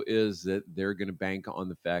is too is that they're going to bank on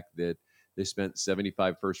the fact that they spent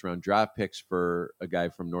 75 first-round draft picks for a guy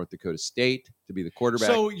from North Dakota State to be the quarterback.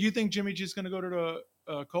 So you think Jimmy G's going to go to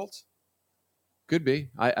the Colts? Could be.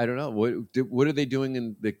 I don't know. What are they doing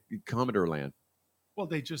in the Commodore land? Well,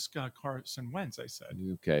 they just got Carson Wentz, I said.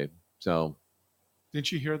 Okay. So. Didn't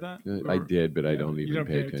you hear that? I did, but I don't even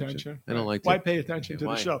pay attention. I don't like to. Why pay attention to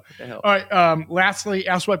the show? What the hell? All right. Lastly,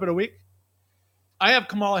 Ass Wipe of the Week. I have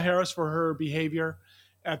Kamala Harris for her behavior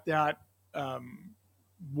at that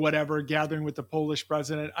whatever gathering with the Polish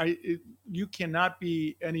president. You cannot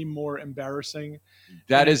be any more embarrassing.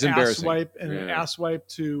 That is embarrassing. An ass wipe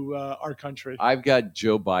to our country. I've got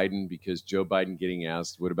Joe Biden because Joe Biden getting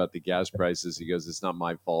asked, "What about the gas prices?" He goes, "It's not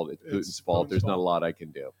my fault. It's Putin's fault. There's not a lot I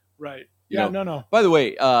can do." Right. No. By the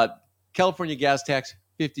way, California gas tax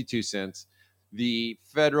 52 cents. The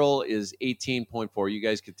federal is 18.4. You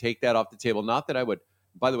guys could take that off the table. Not that I would.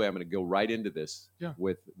 By the way, I'm going to go right into this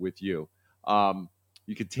with you.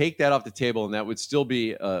 You could take that off the table, and that would still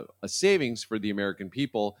be a savings for the American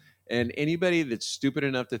people. And anybody that's stupid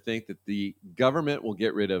enough to think that the government will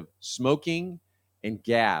get rid of smoking and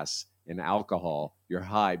gas and alcohol, you're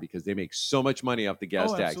high because they make so much money off the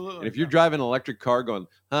gas tax. Absolutely. And if you're driving an electric car going,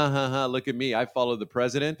 look at me, I follow the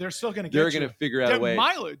president, they're still going to they're going to figure out a way.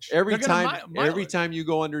 Mileage. Every time you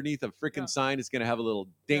go underneath a freaking sign, it's going to have a little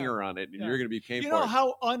dinger on it, and you're going to be paying for it. Go ahead.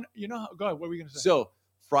 What were we going to say? So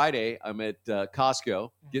Friday, I'm at Costco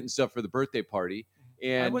getting stuff for the birthday party.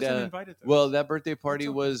 And I wasn't invited to well, that birthday party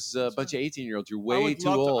was a bunch of 18-year-olds. You're way too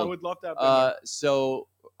old. I would love that. So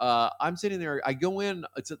I'm sitting there. I go in.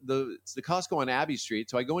 It's the Costco on Abbey Street.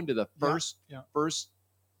 So I go into the first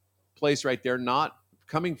place right there, not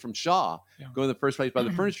coming from Shaw. Going to the first place by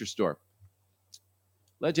the furniture store.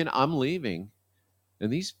 Legend, I'm leaving,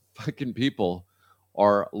 and these fucking people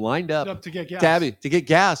are lined up to get gas. To get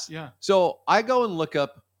gas. Yeah. So I go and look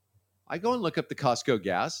up the Costco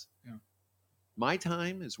gas. Yeah. My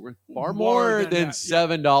time is worth far more than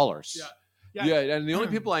 $7. Yeah. And the only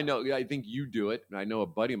people I know, I think you do it, and I know a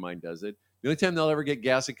buddy of mine does it. The only time they'll ever get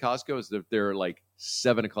gas at Costco is if they're like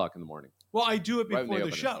 7:00 in the morning. Well, I do it before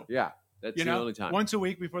the show. Yeah. That's the only time. Once a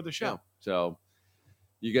week before the show. Yeah. So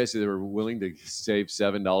you guys that are willing to save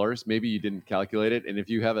 $7, maybe you didn't calculate it. And if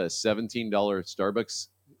you have a $17 Starbucks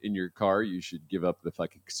in your car, you should give up the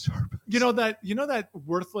fucking Starbucks. You know that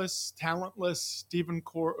worthless, talentless Stephen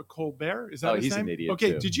Colbert? Is that his he's name? an idiot.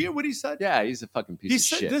 Okay, too. Did you hear what he said? Yeah, he's a fucking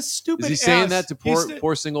piece of shit. This stupid. Is he saying that to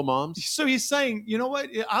poor single moms? So he's saying, you know what?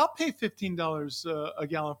 I'll pay $15 a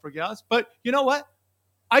gallon for gas, but you know what?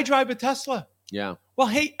 I drive a Tesla. Yeah. Well,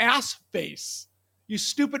 hey, ass face. You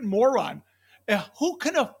stupid moron. Who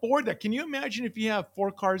can afford that? Can you imagine if you have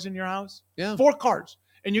 4 cars in your house? Yeah. 4 cars.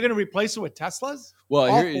 And you're going to replace it with Teslas? Well,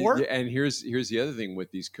 All here, 4? and here's the other thing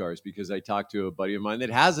with these cars, because I talked to a buddy of mine that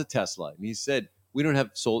has a Tesla, and he said we don't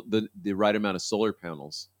have the right amount of solar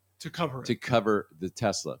panels To cover it. to cover the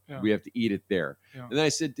Tesla. Yeah. We have to eat it there. Yeah. And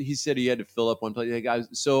then he said he had to fill up one place. Hey guys,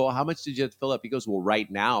 so how much did you have to fill up? He goes, well, right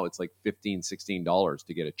now it's like $15-$16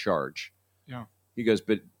 to get a charge. Yeah. He goes,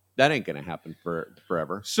 but that ain't going to happen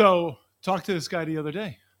forever. So talked to this guy the other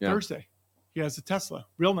day, Yeah. Thursday. He has a Tesla,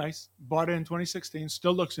 real nice. Bought it in 2016.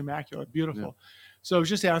 Still looks immaculate, beautiful. Yeah. So I was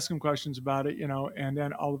just asking him questions about it, and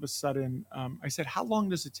then all of a sudden, I said, "How long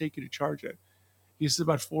does it take you to charge it?" He said,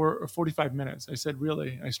 "About 4 or 45 minutes." I said,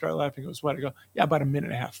 "Really?" And I started laughing. He goes, "What?" I go, "Yeah, about a minute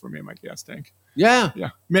and a half for me in my gas tank." Yeah. Yeah,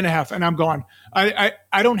 minute and a half, and I'm gone. I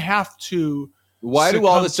don't have to. Why do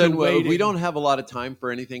all of a succumb sudden, to we waiting. don't have a lot of time for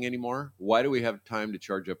anything anymore? Why do we have time to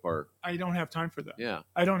charge up our, I don't have time for that. yeah.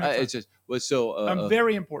 I don't have time. It's just, well, so, I'm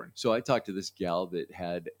very important. so I talked to this gal that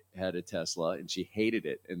had a Tesla and she hated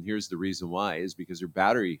it. And here's the reason why is because her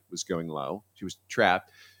battery was going low. She was trapped.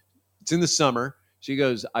 It's in the summer. She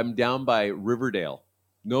goes, I'm down by Riverdale,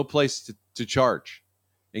 no place to charge.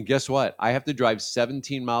 And guess what? I have to drive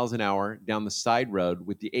 17 miles an hour down the side road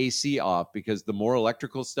with the AC off because the more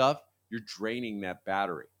electrical stuff, you're draining that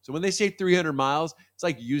battery. So when they say 300 miles, it's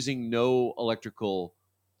like using no electrical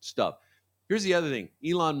stuff. Here's the other thing.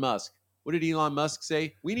 Elon Musk. What did Elon Musk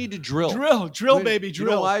say? We need to drill. Drill, baby, drill.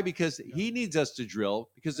 You know why? Because he needs us to drill.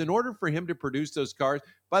 Because in order for him to produce those cars,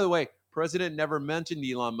 by the way, President never mentioned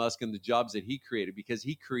Elon Musk and the jobs that he created because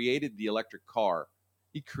he created the electric car.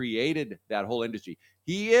 He created that whole industry.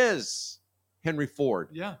 He is Henry Ford.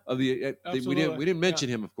 Yeah. Of the Absolutely. we didn't mention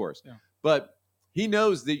him, of course. Yeah. But he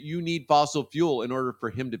knows that you need fossil fuel in order for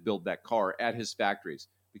him to build that car at his factories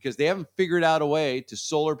because they haven't figured out a way to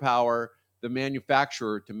solar power the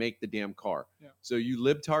manufacturer to make the damn car. Yeah. So you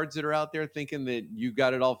libtards that are out there thinking that you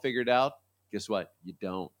got it all figured out, guess what? You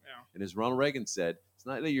don't. Yeah. And as Ronald Reagan said, it's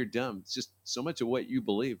not that you're dumb. It's just so much of what you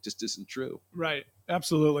believe just isn't true. Right.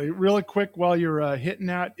 Absolutely. Really quick while you're hitting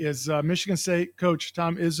that is Michigan State coach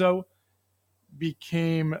Tom Izzo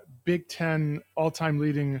became Big Ten all-time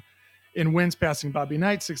leading in wins, passing Bobby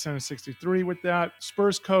Knight, 663 with that.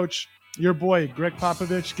 Spurs coach, your boy, Greg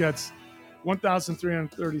Popovich, gets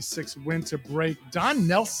 1,336 win to break Don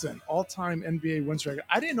Nelson, all-time NBA wins record.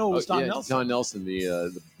 I didn't know it was Don Nelson. Don Nelson,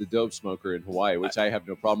 the dope smoker in Hawaii, which I have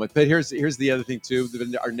no problem with. But here's the other thing too.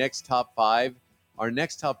 Our next top five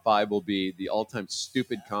will be the all-time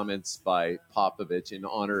stupid comments by Popovich in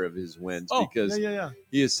honor of his wins because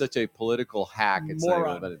he is such a political hack. It's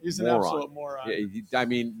moron. He's an absolute moron. Yeah, I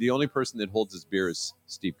mean, the only person that holds his beer is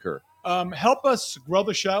Steve Kerr. Help us grow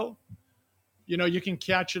the show. You know, you can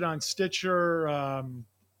catch it on Stitcher,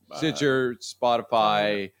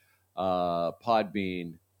 Spotify,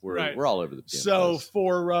 Podbean. We're all over the place. So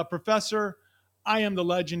for Professor, I am the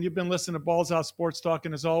legend. You've been listening to Balls Out Sports Talk,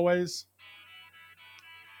 and as always,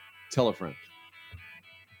 tell a friend.